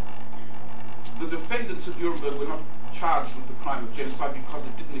 The defendants of Nuremberg were not charged with the crime of genocide because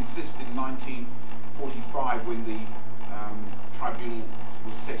it didn't exist in 1945 when the tribunal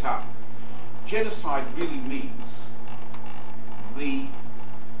was set up. Genocide really means the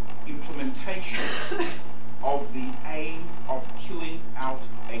implementation of the aim of killing out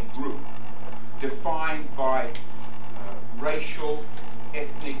a group defined by racial,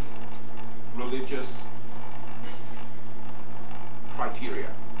 ethnic, religious criteria.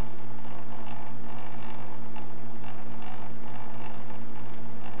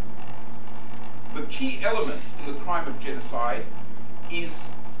 The key element in the crime of genocide is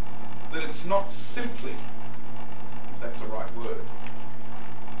that it's not simply, if that's the right word,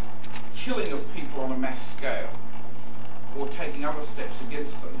 killing of people on a mass scale or taking other steps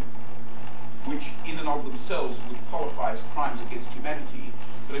against them, which in and of themselves would qualify as crimes against humanity,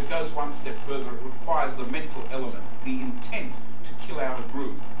 but it goes one step further. It requires the mental element, the intent to kill out a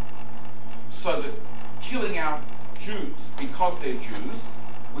group, so that killing out Jews because they're Jews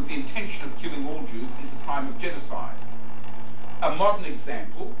with the intention of killing all Jews is the crime of genocide. A modern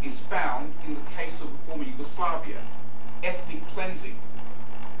example is found in the case of the former Yugoslavia, ethnic cleansing.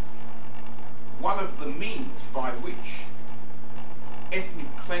 One of the means by which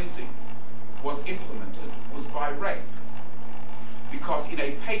ethnic cleansing was implemented was by rape. Because in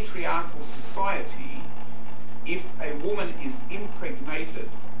a patriarchal society, if a woman is impregnated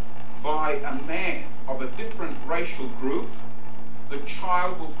by a man of a different racial group, the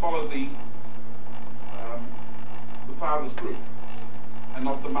child will follow the father's group and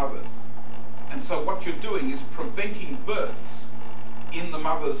not the mother's. And so what you're doing is preventing births in the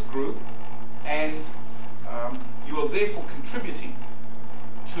mother's group, and you are therefore contributing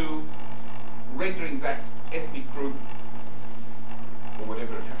to rendering that ethnic group, or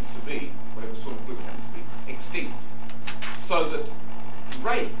whatever it happens to be, whatever sort of group it happens to be, extinct. So that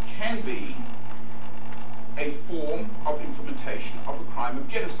rape can be a form of implementation of the crime of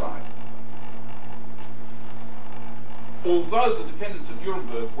genocide. Although the defendants of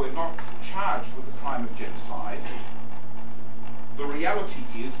Nuremberg were not charged with the crime of genocide, the reality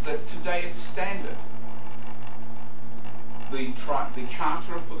is that today it's standard. The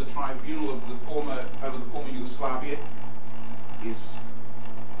charter for the tribunal of the former Yugoslavia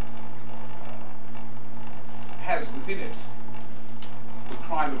has within it the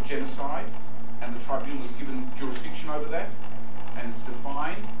crime of genocide, and the tribunal is given jurisdiction over that, and it's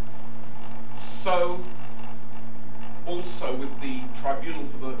defined. So also with the tribunal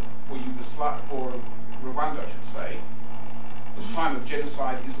for Rwanda, I should say, the crime of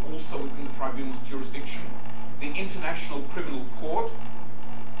genocide is also within the tribunal's jurisdiction. The International Criminal Court,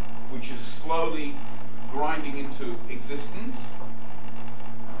 which is slowly grinding into existence,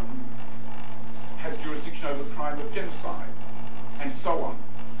 has jurisdiction over the crime of genocide, and so on.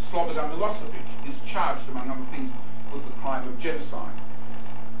 Slobodan Milosevic is charged, among other things, with the crime of genocide.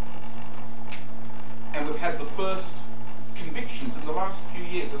 And we've had the first convictions in the last few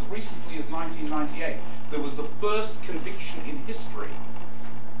years. As recently as 1998, there was the first conviction in history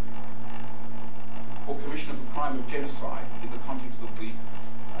for commission of the crime of genocide in the context of the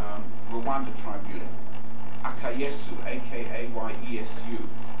Rwanda tribunal. Akayesu, A-K-A-Y-E-S-U.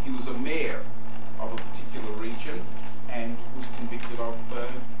 He was a mayor of a particular region and was convicted of the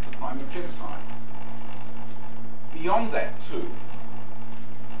crime of genocide. Beyond that, too,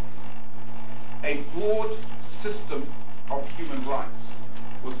 a broad system of human rights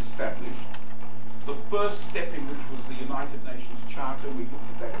was established. The first step in which was the United Nations Charter. We looked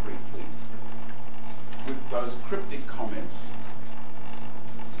at that briefly with those cryptic comments.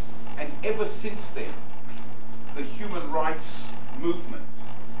 And ever since then, the human rights movement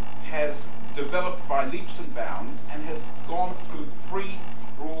has developed by leaps and bounds and has gone through three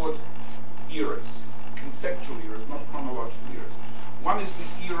broad eras, conceptual eras, not chronological eras. One is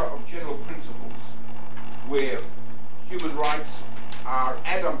the era of general principles, where human rights are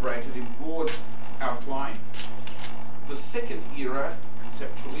adumbrated in broad outline. The second era,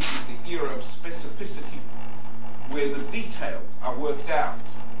 conceptually, is the era of specificity, where the details are worked out.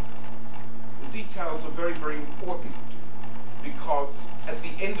 The details are very, very important, because at the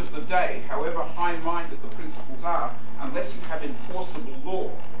end of the day, however high-minded the principles are, unless you have enforceable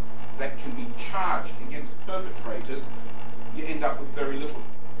law that can be charged against perpetrators, you end up with very little.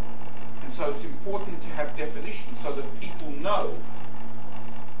 And so it's important to have definitions so that people know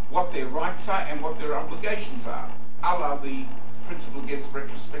what their rights are and what their obligations are, a la the principle against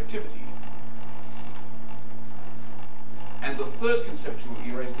retrospectivity. And the third conceptual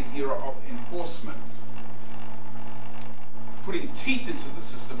era is the era of enforcement, putting teeth into the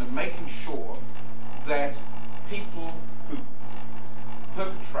system and making sure that people who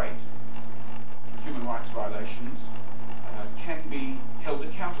perpetrate human rights violations can be held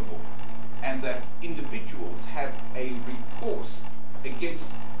accountable, and that individuals have a recourse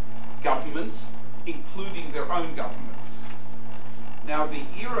against governments, including their own governments. Now, the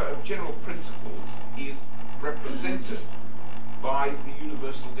era of general principles is represented by the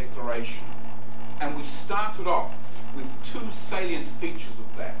Universal Declaration, and we started off with two salient features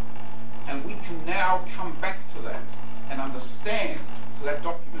of that, and we can now come back to that and understand, to that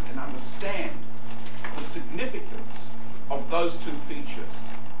document, and understand the significance of those two features.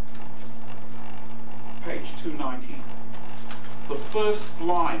 Page 290. The first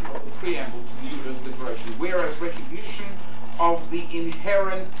line of the preamble to the Universal Declaration: whereas recognition of the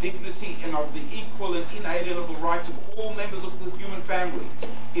inherent dignity and of the equal and inalienable rights of all members of the human family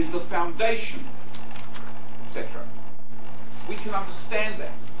is the foundation, etc. We can understand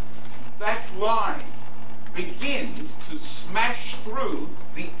that. That line begins to smash through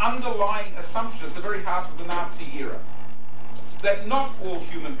the underlying assumption at the very heart of the Nazi era, that not all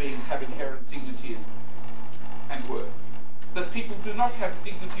human beings have inherent dignity and worth. That people do not have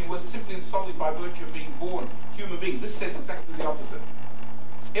dignity and worth simply and solely by virtue of being born human beings. This says exactly the opposite.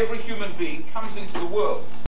 Every human being comes into the world